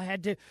Harbaugh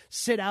had to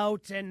sit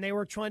out and they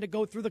were trying to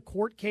go through the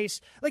court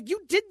case. Like, you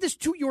did this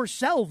to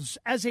yourselves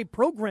as a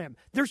program.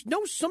 There's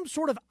no some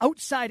sort of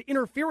outside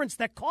interference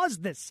that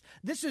caused this.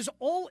 This is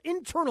all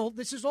internal.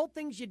 This is all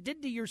things you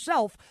did to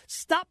yourself.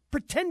 Stop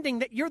pretending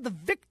that you're the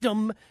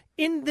victim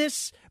in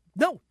this.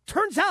 No,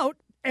 turns out,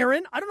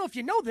 Aaron, I don't know if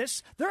you know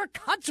this, there are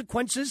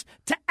consequences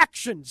to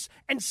actions.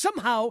 And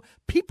somehow,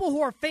 people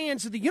who are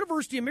fans of the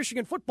University of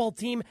Michigan football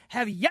team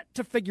have yet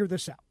to figure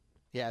this out.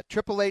 Yeah,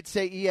 888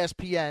 say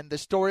ESPN, the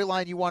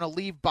storyline you want to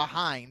leave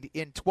behind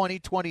in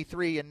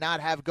 2023 and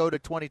not have go to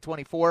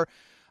 2024.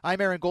 I'm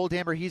Aaron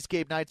Goldhammer. He's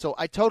Gabe Neitzel.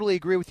 I totally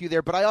agree with you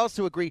there, but I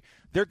also agree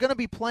they're going to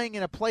be playing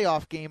in a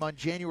playoff game on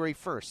January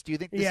 1st. Do you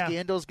think the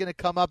scandal is going to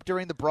come up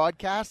during the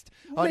broadcast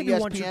on Maybe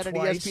ESPN and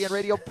ESPN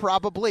Radio?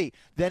 Probably.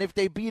 Then if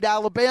they beat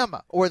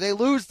Alabama or they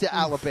lose to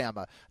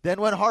Alabama,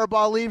 then when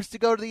Harbaugh leaves to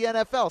go to the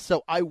NFL.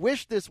 So I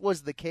wish this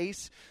was the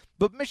case.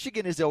 But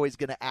Michigan is always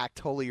going to act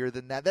holier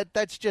than that.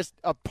 That's just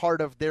a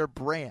part of their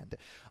brand.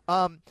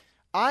 I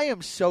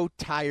am so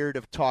tired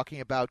of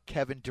talking about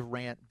Kevin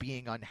Durant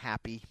being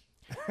unhappy.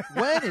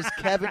 When is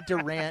Kevin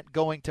Durant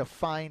going to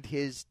find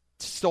his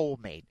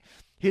soulmate?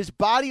 His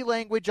body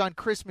language on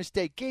Christmas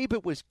Day. Gabe,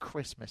 it was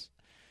Christmas.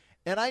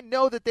 And I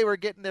know that they were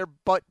getting their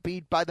butt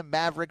beat by the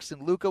Mavericks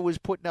and Luka was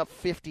putting up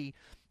 50.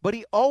 But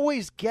he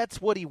always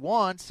gets what he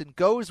wants and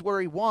goes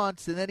where he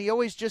wants, and then he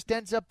always just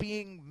ends up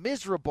being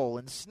miserable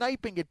and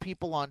sniping at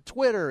people on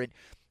Twitter. And,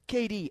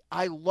 KD,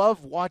 I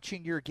love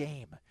watching your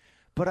game,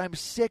 but I'm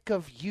sick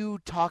of you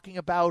talking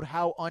about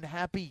how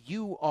unhappy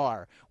you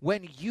are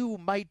when you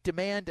might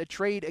demand a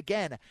trade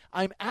again.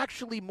 I'm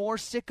actually more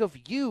sick of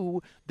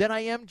you than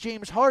I am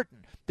James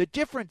Harden. The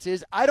difference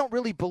is I don't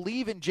really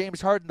believe in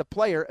James Harden, the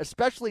player,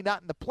 especially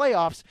not in the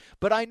playoffs,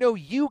 but I know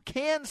you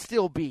can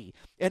still be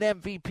an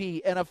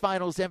MVP and a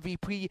finals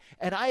MVP,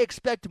 and I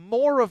expect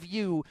more of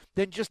you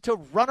than just to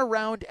run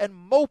around and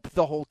mope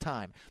the whole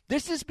time.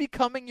 This is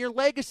becoming your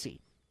legacy.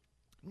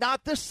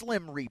 Not the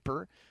Slim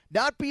Reaper,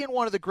 not being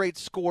one of the great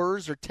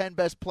scorers or 10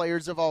 best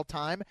players of all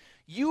time.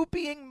 You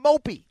being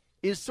mopey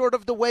is sort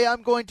of the way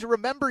I'm going to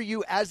remember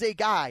you as a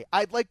guy.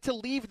 I'd like to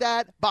leave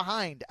that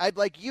behind. I'd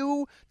like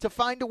you to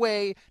find a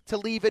way to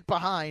leave it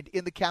behind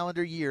in the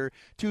calendar year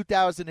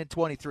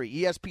 2023.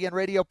 ESPN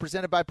Radio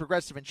presented by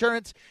Progressive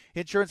Insurance.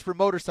 Insurance for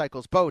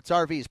motorcycles, boats,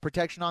 RVs,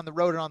 protection on the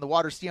road and on the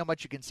water. See how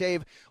much you can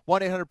save.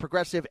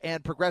 1-800-PROGRESSIVE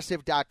and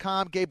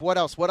Progressive.com. Gabe, what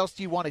else? What else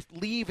do you want to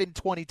leave in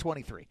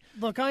 2023?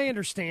 Look, I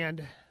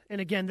understand. And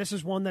again, this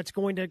is one that's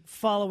going to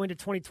follow into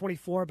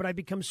 2024, but I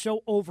become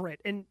so over it.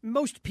 And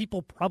most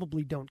people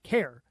probably don't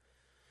care.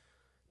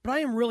 But I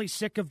am really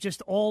sick of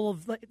just all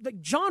of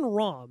like John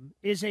Rahm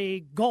is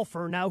a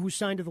golfer now who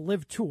signed to the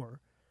LIV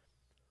Tour,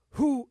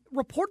 who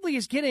reportedly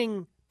is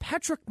getting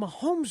Patrick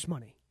Mahomes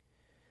money.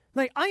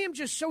 Like, I am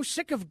just so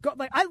sick of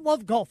I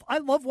love golf. I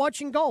love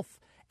watching golf.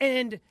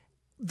 And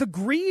the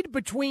greed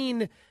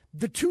between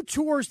the two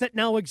tours that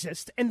now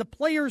exist and the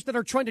players that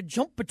are trying to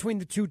jump between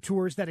the two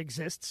tours that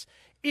exists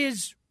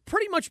is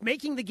pretty much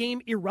making the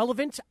game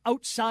irrelevant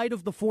outside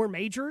of the four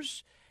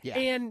majors. Yeah.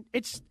 And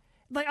it's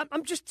like,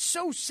 I'm just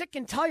so sick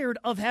and tired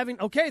of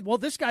having, okay, well,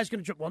 this guy's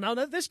going to jump. Well, now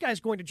this guy's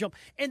going to jump.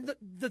 And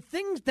the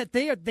things that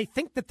they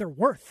think that they're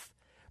worth,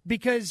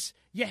 because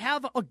you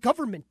have a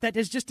government that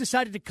has just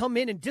decided to come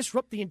in and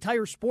disrupt the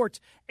entire sport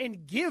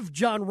and give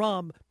John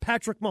Rahm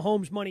Patrick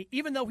Mahomes money,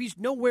 even though he's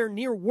nowhere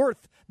near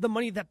worth the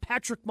money that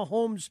Patrick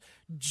Mahomes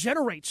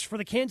generates for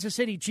the Kansas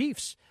City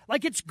Chiefs.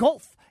 Like, it's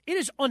golf. It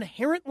is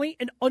inherently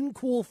an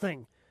uncool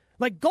thing.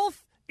 Like,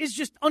 golf is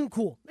just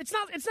uncool. It's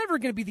never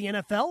going to be the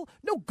NFL.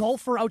 No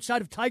golfer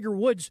outside of Tiger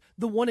Woods,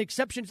 the one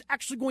exception, is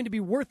actually going to be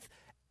worth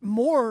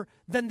more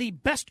than the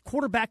best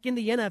quarterback in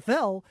the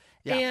NFL.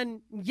 Yeah.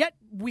 And yet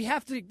we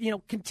have to,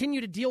 continue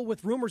to deal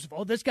with rumors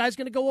of, this guy's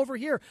going to go over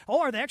here.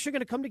 Are they actually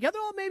going to come together?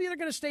 Maybe they're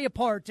going to stay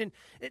apart. And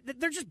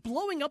they're just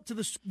blowing up to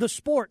the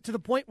sport to the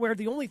point where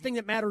the only thing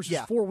that matters is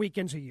 4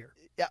 weekends a year.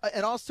 Yeah,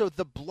 and also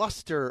the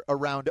bluster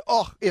around,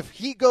 if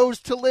he goes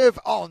to LIV,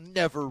 I'll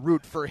never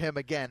root for him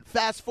again.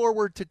 Fast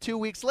forward to 2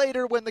 weeks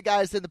later when the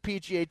guy's in the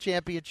PGA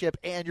Championship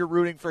and you're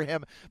rooting for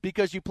him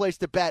because you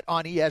placed a bet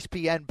on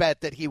ESPN Bet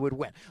that he would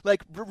win.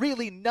 Like,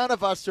 really, none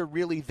of us are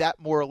really that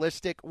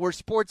moralistic. We're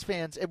sports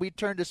fans, and we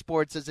turn to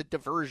sports as a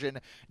diversion,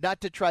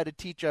 not to try to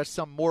teach us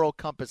some moral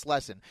compass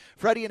lesson.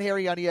 Freddie and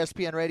Harry on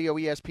ESPN Radio,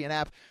 ESPN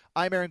app.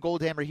 I'm Aaron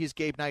Goldhammer. He's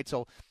Gabe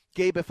Neitzel.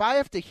 Gabe, if I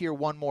have to hear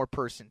one more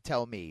person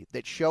tell me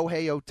that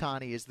Shohei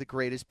Ohtani is the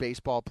greatest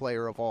baseball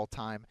player of all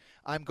time,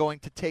 I'm going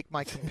to take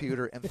my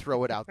computer and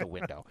throw it out the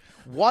window.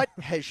 What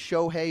has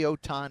Shohei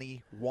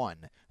Ohtani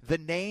won? The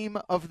name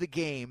of the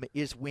game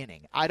is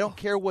winning. I don't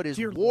care what his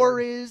WAR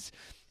is.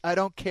 I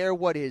don't care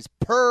what his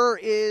PER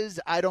is.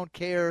 I don't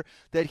care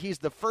that he's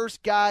the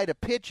first guy to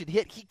pitch and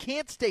hit. He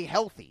can't stay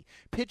healthy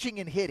pitching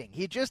and hitting.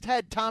 He just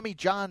had Tommy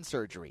John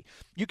surgery.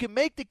 You can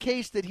make the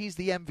case that he's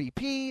the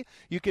MVP.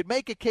 You could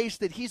make a case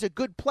that he's a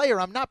good player.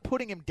 I'm not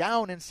putting him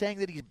down and saying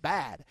that he's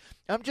bad.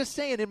 I'm just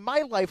saying in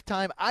my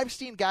lifetime, I've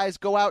seen guys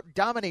go out and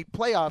dominate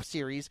playoff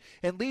series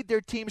and lead their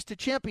teams to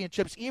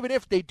championships, even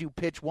if they do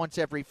pitch once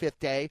every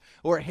fifth day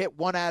or hit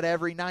one out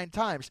every 9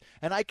 times.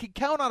 And I can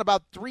count on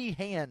about 3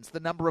 hands the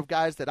number of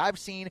guys that I've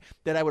seen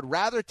that I would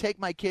rather take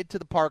my kid to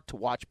the park to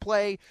watch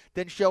play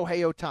than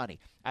Shohei Ohtani.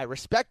 I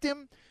respect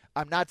him.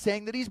 I'm not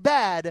saying that he's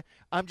bad.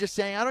 I'm just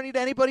saying I don't need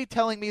anybody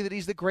telling me that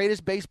he's the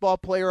greatest baseball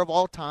player of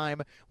all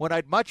time when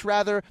I'd much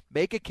rather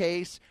make a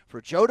case for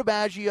Joe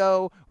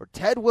DiMaggio or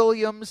Ted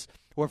Williams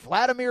or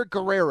Vladimir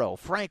Guerrero,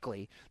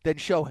 frankly, than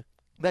Shohei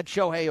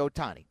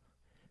Ohtani.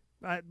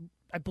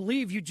 I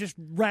believe you just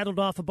rattled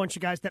off a bunch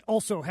of guys that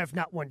also have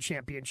not won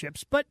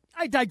championships, but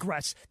I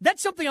digress.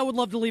 That's something I would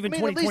love to leave in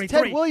 2023. At least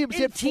Ted Williams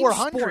hit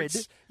 400.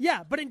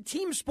 Yeah, but in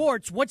team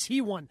sports, what's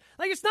he won?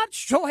 Like, it's not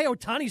Shohei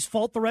Ohtani's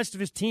fault the rest of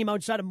his team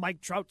outside of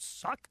Mike Trout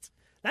sucked.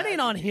 That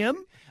ain't on him.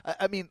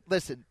 I mean,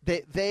 listen,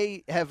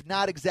 they have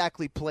not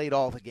exactly played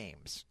all the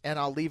games, and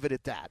I'll leave it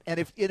at that. And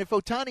if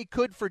Ohtani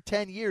could for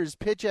 10 years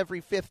pitch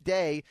every 5th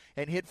day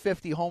and hit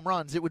 50 home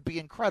runs, it would be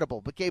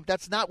incredible. But, Gabe,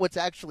 that's not what's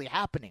actually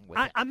happening with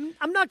him.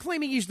 I'm not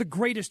claiming he's the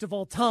greatest of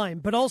all time,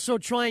 but also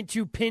trying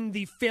to pin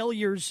the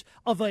failures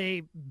of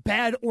a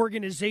bad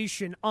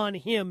organization on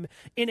him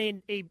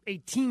in a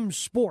team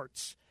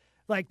sports.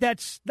 Like,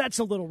 that's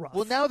a little rough.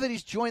 Well, now that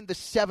he's joined the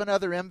 7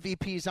 other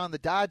MVPs on the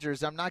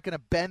Dodgers, I'm not going to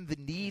bend the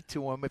knee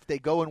to him if they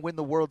go and win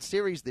the World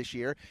Series this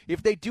year.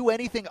 If they do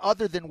anything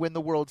other than win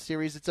the World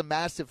Series, it's a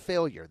massive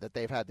failure that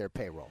they've had their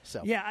payroll.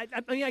 So yeah, I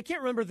mean, I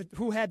can't remember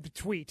who had the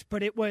tweet,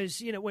 but it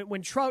was,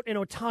 when Trout and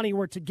Ohtani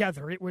were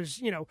together, it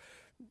was,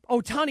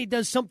 Ohtani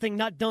does something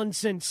not done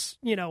since,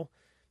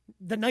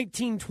 the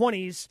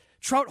 1920s.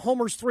 Trout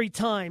homers 3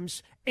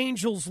 times,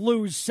 Angels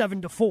lose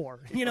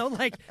 7-4.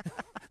 Like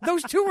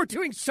those two were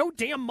doing so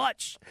damn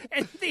much,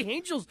 and the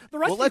Angels, the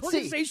rest of the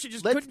organization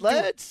just couldn't do it.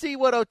 Let's see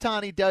what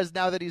Ohtani does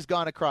now that he's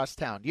gone across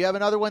town. You have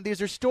another one. These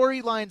are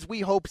storylines we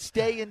hope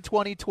stay in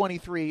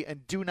 2023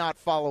 and do not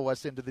follow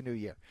us into the new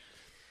year.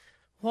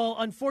 Well,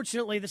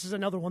 unfortunately, this is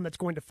another one that's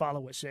going to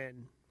follow us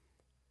in.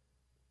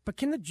 But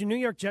can the New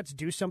York Jets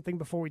do something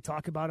before we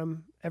talk about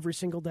them every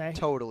single day?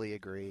 Totally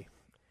agree.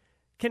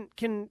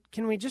 Can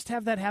we just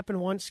have that happen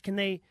once? Can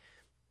they,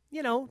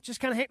 just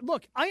kind of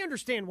look? I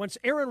understand once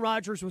Aaron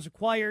Rodgers was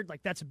acquired,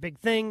 like that's a big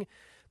thing,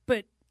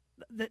 but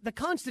the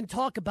constant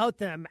talk about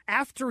them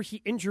after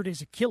he injured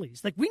his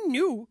Achilles, like we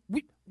knew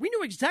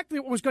exactly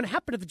what was going to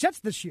happen to the Jets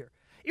this year.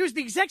 It was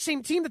the exact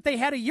same team that they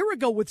had a year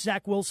ago with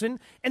Zach Wilson,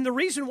 and the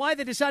reason why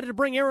they decided to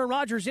bring Aaron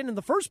Rodgers in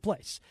the first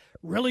place.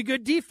 Really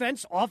good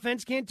defense,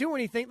 offense can't do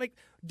anything. Like,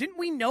 didn't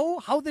we know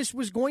how this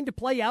was going to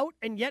play out,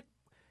 and yet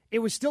it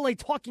was still a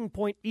talking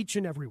point each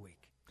and every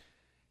week?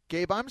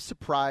 Gabe, I'm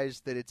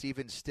surprised that it's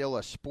even still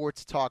a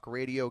sports talk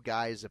radio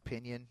guy's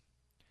opinion.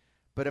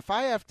 But if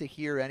I have to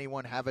hear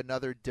anyone have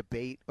another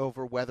debate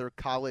over whether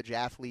college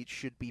athletes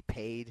should be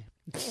paid,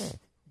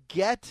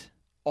 get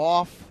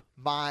off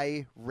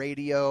my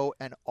radio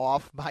and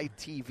off my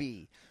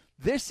TV.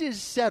 This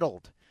is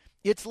settled.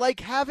 It's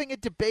like having a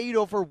debate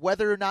over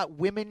whether or not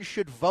women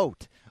should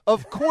vote.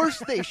 Of course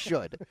they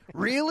should.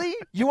 Really?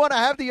 You want to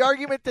have the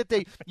argument that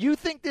you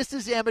think this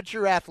is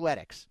amateur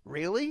athletics?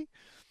 Really?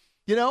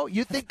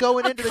 You think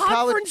going into the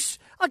college...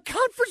 A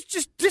conference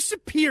just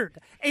disappeared.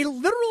 A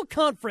literal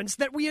conference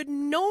that we had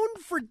known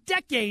for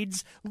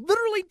decades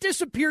literally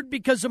disappeared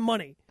because of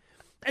money.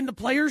 And the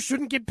players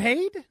shouldn't get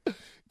paid?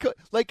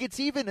 Like it's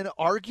even an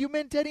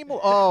argument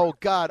anymore? Oh,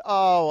 God.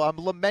 Oh, I'm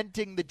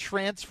lamenting the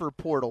transfer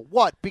portal.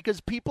 What?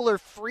 Because people are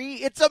free?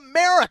 It's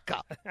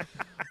America.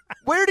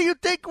 Where do you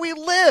think we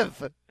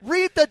live?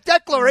 Read the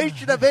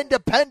Declaration of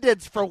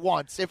Independence for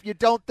once if you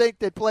don't think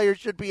that players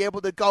should be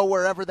able to go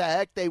wherever the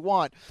heck they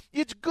want.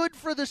 It's good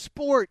for the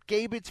sport,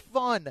 Gabe. It's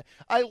fun.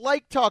 I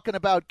like talking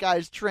about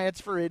guys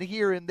transferring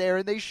here and there,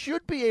 and they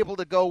should be able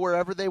to go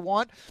wherever they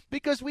want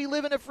because we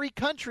live in a free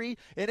country,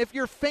 and if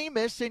you're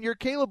famous and you're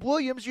Caleb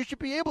Williams, you should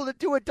be able to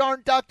do a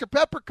darn Dr.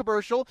 Pepper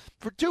commercial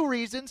for 2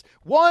 reasons.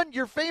 1,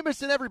 you're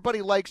famous and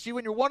everybody likes you,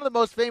 and you're one of the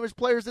most famous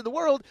players in the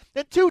world,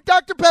 and 2,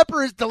 Dr.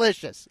 Pepper is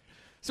delicious.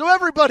 So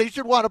everybody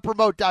should want to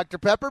promote Dr.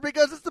 Pepper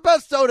because it's the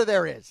best soda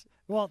there is.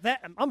 Well,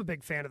 I'm a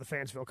big fan of the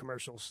Fansville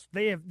commercials.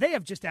 They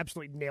have just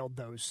absolutely nailed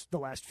those the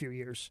last few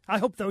years. I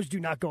hope those do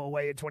not go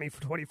away in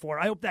 2024.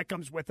 I hope that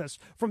comes with us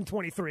from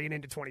 23 and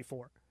into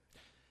 24.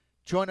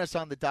 Join us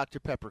on the Dr.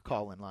 Pepper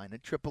call-in line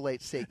at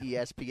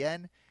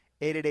 888-SAY-ESPN,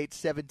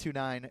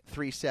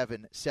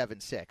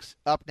 888-729-3776.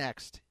 Up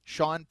next,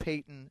 Sean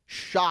Payton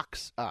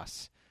shocks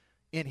us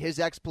in his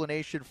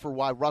explanation for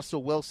why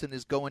Russell Wilson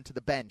is going to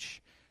the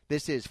bench.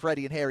 This is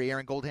Freddie and Harry,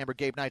 Aaron Goldhammer,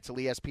 Gabe Neitzel,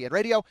 ESPN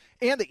Radio,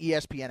 and the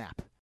ESPN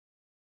app.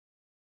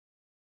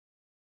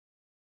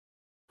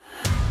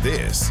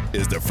 This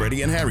is the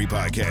Freddie and Harry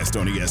podcast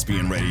on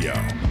ESPN Radio.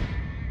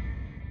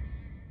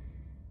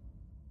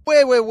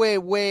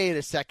 Wait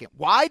a second.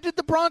 Why did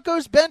the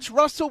Broncos bench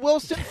Russell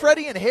Wilson?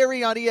 Freddie and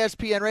Harry on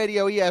ESPN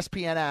Radio,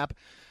 ESPN app.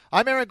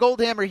 I'm Aaron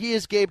Goldhammer. He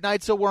is Gabe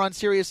Neitzel. We're on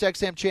Sirius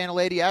XM Channel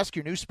 80. Ask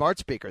your new smart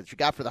speaker that you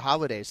got for the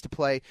holidays to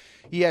play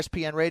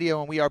ESPN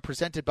Radio, and we are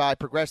presented by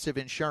Progressive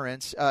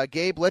Insurance.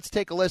 Gabe, let's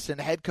take a listen.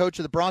 Head coach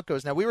of the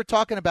Broncos. Now, we were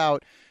talking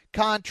about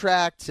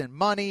contracts and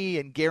money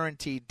and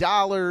guaranteed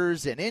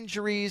dollars and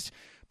injuries,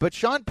 but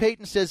Sean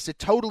Payton says it's a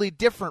totally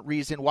different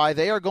reason why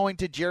they are going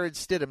to Jarrett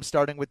Stidham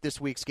starting with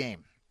this week's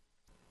game.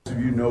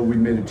 You know, we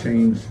made a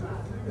change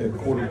at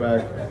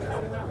quarterback,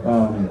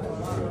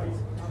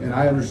 and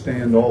I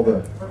understand all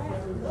the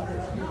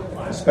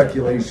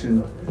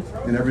speculation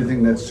and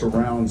everything that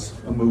surrounds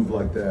a move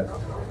like that.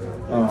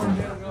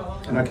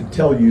 And I can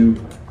tell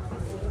you,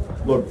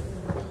 look,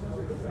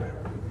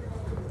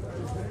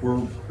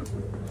 we're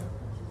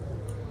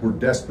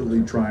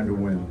desperately trying to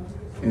win,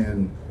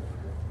 and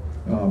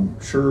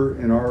sure,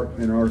 in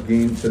our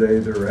game today,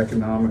 there are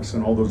economics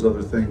and all those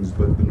other things,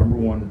 but the number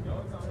one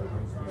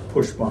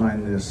push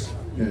behind this,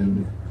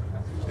 and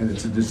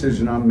it's a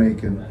decision I'm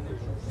making,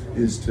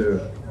 is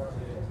to,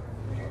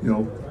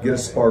 get a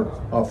spark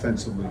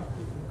offensively.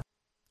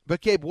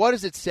 But Gabe, what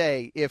does it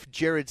say if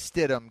Jarrett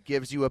Stidham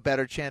gives you a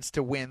better chance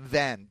to win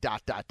than ...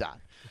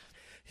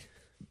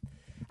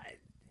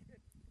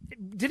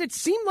 Did it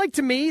seem like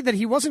to me that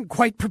he wasn't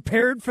quite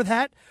prepared for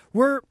that?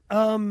 We're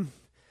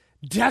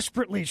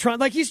desperately trying,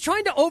 like he's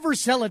trying to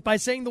oversell it by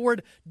saying the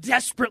word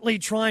desperately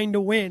trying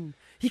to win.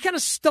 He kind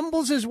of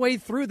stumbles his way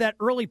through that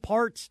early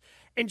parts.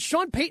 And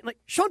Sean Payton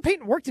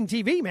worked in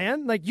TV,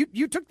 man. Like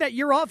you took that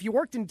year off, you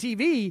worked in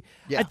TV.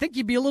 Yeah. I think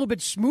you'd be a little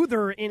bit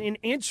smoother in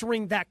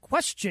answering that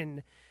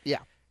question. Yeah.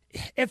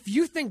 If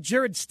you think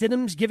Jarrett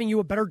Stidham's giving you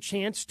a better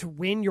chance to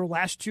win your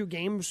last two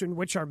games, in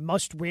which are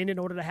must win in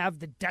order to have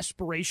the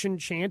desperation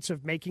chance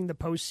of making the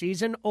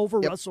postseason over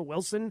Russell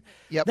Wilson,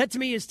 that to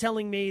me is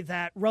telling me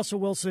that Russell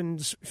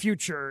Wilson's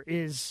future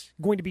is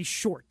going to be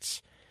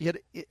short.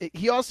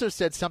 He also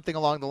said something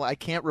along the line, I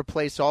can't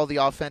replace all the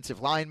offensive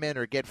linemen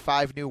or get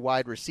 5 new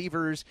wide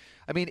receivers.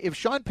 I mean, if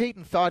Sean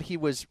Payton thought he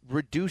was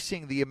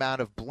reducing the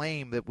amount of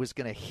blame that was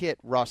going to hit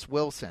Russ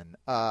Wilson,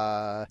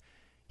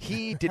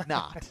 he did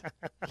not.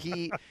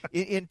 He,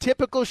 in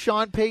typical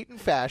Sean Payton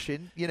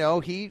fashion, he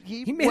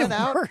made went it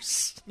out.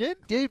 Worse.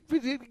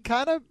 It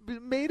kind of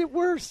made it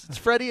worse. It's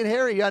Freddie and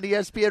Harry on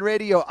ESPN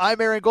Radio. I'm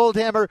Aaron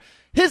Goldhammer.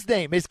 His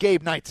name is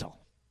Gabe Neitzel.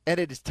 And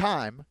it is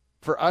time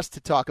for us to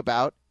talk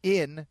about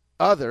in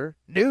other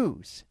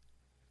news.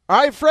 All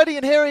right, Freddie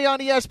and Harry on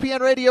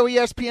ESPN Radio,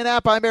 ESPN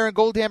app. I'm Aaron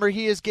Goldhammer.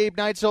 He is Gabe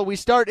Neitzel. We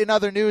start in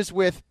other news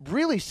with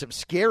really some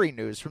scary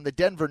news from the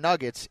Denver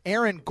Nuggets.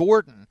 Aaron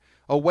Gordon,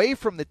 away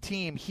from the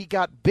team, he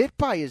got bit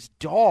by his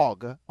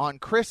dog on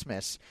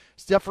Christmas,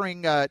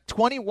 suffering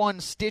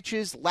 21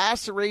 stitches,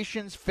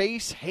 lacerations,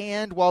 face,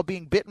 hand, while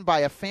being bitten by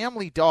a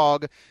family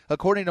dog,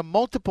 according to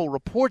multiple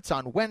reports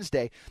on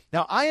Wednesday.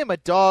 Now, I am a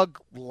dog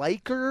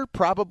liker,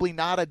 probably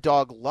not a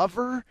dog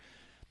lover,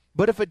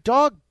 but if a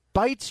dog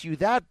bites you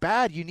that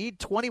bad, you need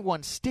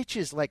 21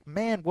 stitches. Like,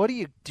 man, what do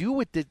you do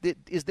with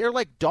is there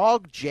like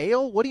dog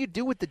jail? What do you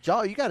do with the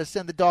dog? You got to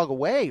send the dog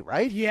away,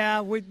 right? Yeah,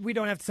 we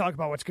don't have to talk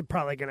about what's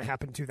probably going to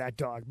happen to that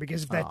dog,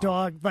 because if that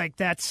dog, like,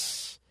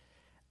 that's,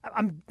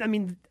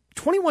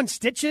 21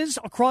 stitches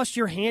across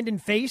your hand and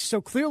face.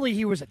 So clearly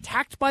he was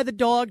attacked by the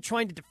dog,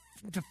 trying to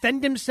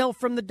defend himself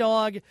from the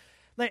dog.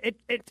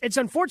 It's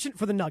unfortunate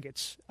for the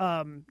Nuggets.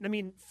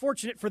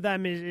 Fortunate for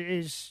them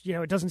is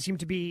it doesn't seem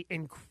to be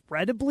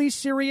incredibly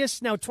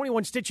serious. Now,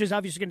 21 stitches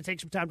obviously going to take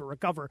some time to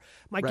recover.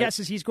 My guess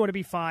is he's going to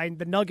be fine.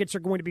 The Nuggets are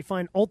going to be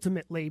fine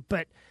ultimately.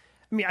 But,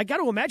 I got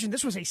to imagine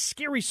this was a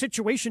scary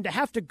situation to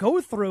have to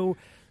go through,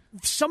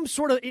 some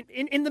sort of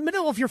in the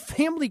middle of your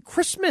family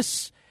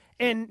Christmas.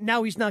 And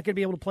now he's not going to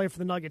be able to play for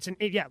the Nuggets. And,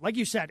 like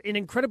you said, an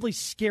incredibly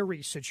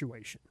scary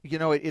situation.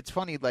 It's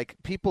funny. Like,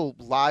 people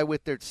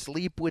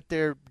sleep with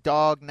their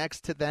dog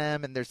next to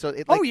them, and they're so.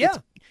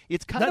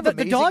 It's kind of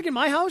amazing. The dog in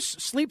my house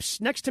sleeps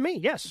next to me.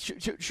 Yes,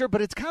 sure.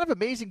 But it's kind of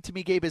amazing to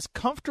me, Gabe, as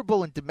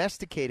comfortable and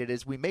domesticated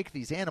as we make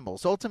these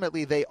animals.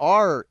 Ultimately, they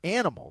are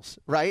animals,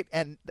 right?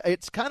 And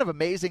it's kind of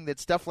amazing that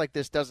stuff like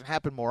this doesn't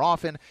happen more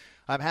often.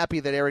 I'm happy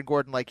that Aaron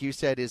Gordon, like you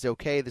said, is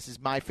okay. This is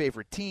my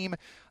favorite team.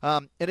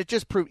 And it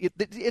just proved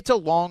it's a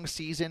long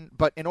season,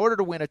 but in order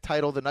to win a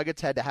title, the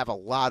Nuggets had to have a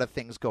lot of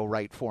things go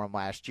right for them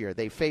last year.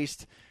 They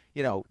faced,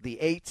 the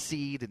 8th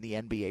seed in the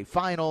NBA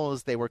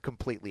Finals. They were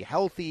completely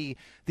healthy.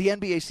 The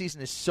NBA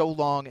season is so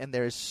long, and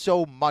there is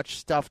so much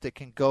stuff that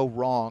can go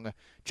wrong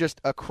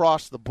just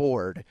across the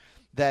board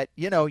that,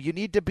 you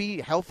need to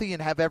be healthy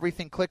and have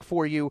everything click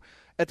for you.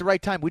 at the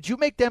right time. Would you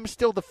make them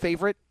still the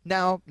favorite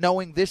now,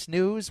 knowing this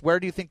news? Where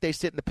do you think they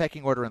sit in the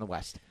pecking order in the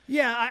West?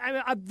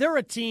 Yeah, they're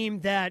a team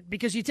that,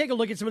 because you take a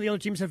look at some of the other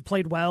teams that have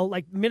played well,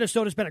 like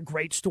Minnesota's been a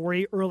great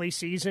story early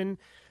season.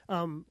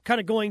 Kind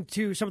of going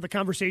to some of the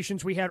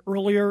conversations we had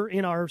earlier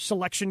in our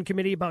selection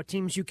committee about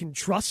teams you can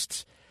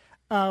trust.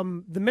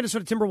 The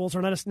Minnesota Timberwolves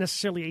are not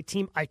necessarily a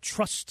team I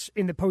trust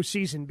in the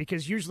postseason,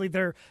 because usually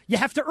you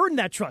have to earn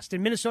that trust,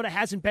 and Minnesota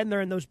hasn't been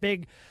there in those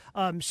big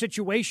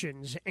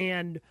situations.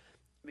 And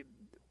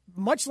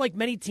much like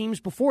many teams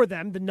before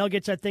them, the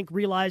Nuggets, I think,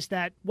 realized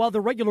that while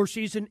the regular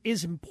season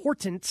is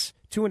important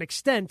to an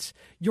extent,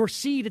 your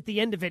seed at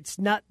the end of it's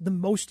not the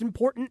most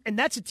important, and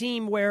that's a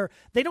team where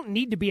they don't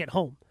need to be at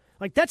home.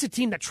 Like, that's a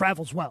team that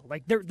travels well.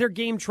 Like, their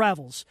game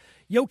travels.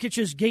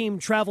 Jokic's game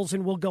travels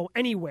and will go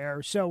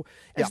anywhere. So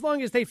as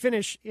long as they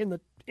finish in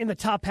the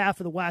top half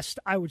of the West,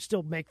 I would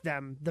still make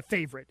them the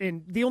favorite.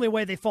 And the only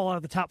way they fall out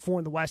of the top 4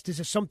 in the West is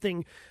if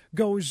something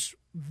goes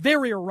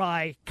very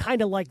awry,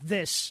 kind of like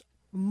this,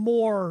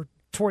 more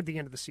toward the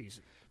end of the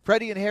season.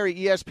 Freddie and Harry,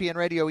 ESPN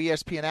Radio,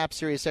 ESPN App,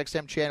 Sirius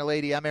XM Channel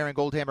 80. I'm Aaron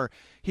Goldhammer.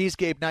 He's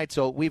Gabe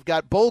Neitzel. We've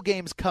got bowl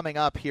games coming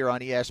up here on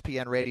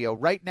ESPN Radio.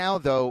 Right now,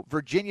 though,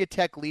 Virginia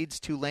Tech leads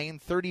Tulane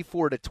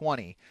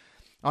 34-20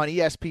 on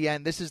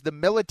ESPN. This is the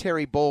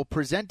Military Bowl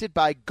presented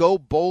by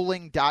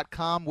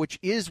GoBowling.com, which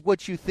is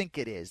what you think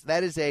it is.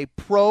 That is a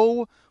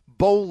pro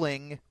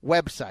bowling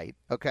website,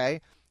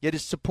 okay? It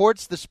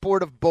supports the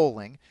sport of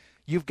bowling.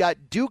 You've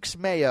got Duke's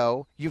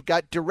Mayo, you've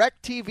got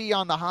DirecTV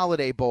on the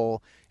Holiday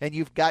Bowl, and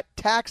you've got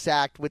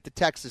TaxAct with the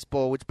Texas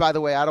Bowl, which, by the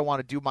way, I don't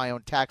want to do my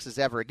own taxes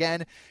ever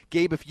again.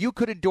 Gabe, if you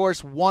could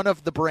endorse one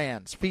of the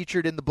brands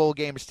featured in the bowl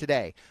games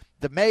today,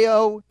 the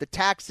Mayo, the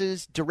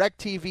taxes,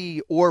 DirecTV,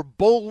 or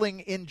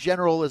bowling in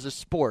general as a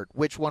sport,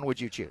 which one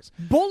would you choose?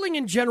 Bowling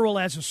in general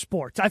as a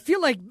sport. I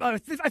feel like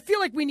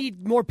we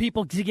need more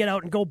people to get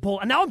out and go bowl.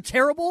 And now I'm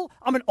terrible.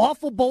 I'm an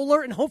awful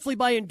bowler, and hopefully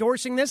by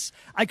endorsing this,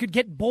 I could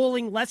get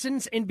bowling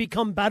lessons and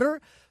become better.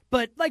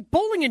 But like,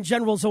 bowling in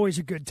general is always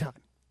a good time.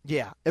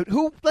 Yeah.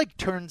 Who,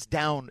 turns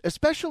down,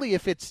 especially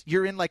if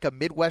you're in, a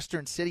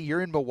Midwestern city,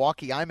 you're in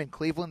Milwaukee, I'm in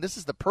Cleveland. This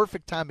is the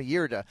perfect time of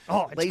year to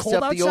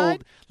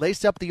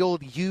lace up the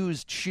old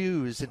used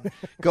shoes and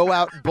go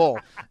out and bowl.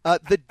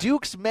 The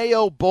Duke's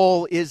Mayo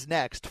Bowl is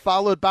next,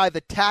 followed by the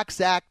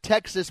TaxAct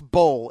Texas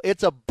Bowl.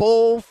 It's a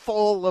bowl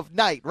full of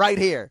night right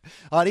here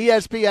on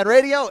ESPN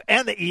Radio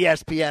and the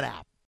ESPN app.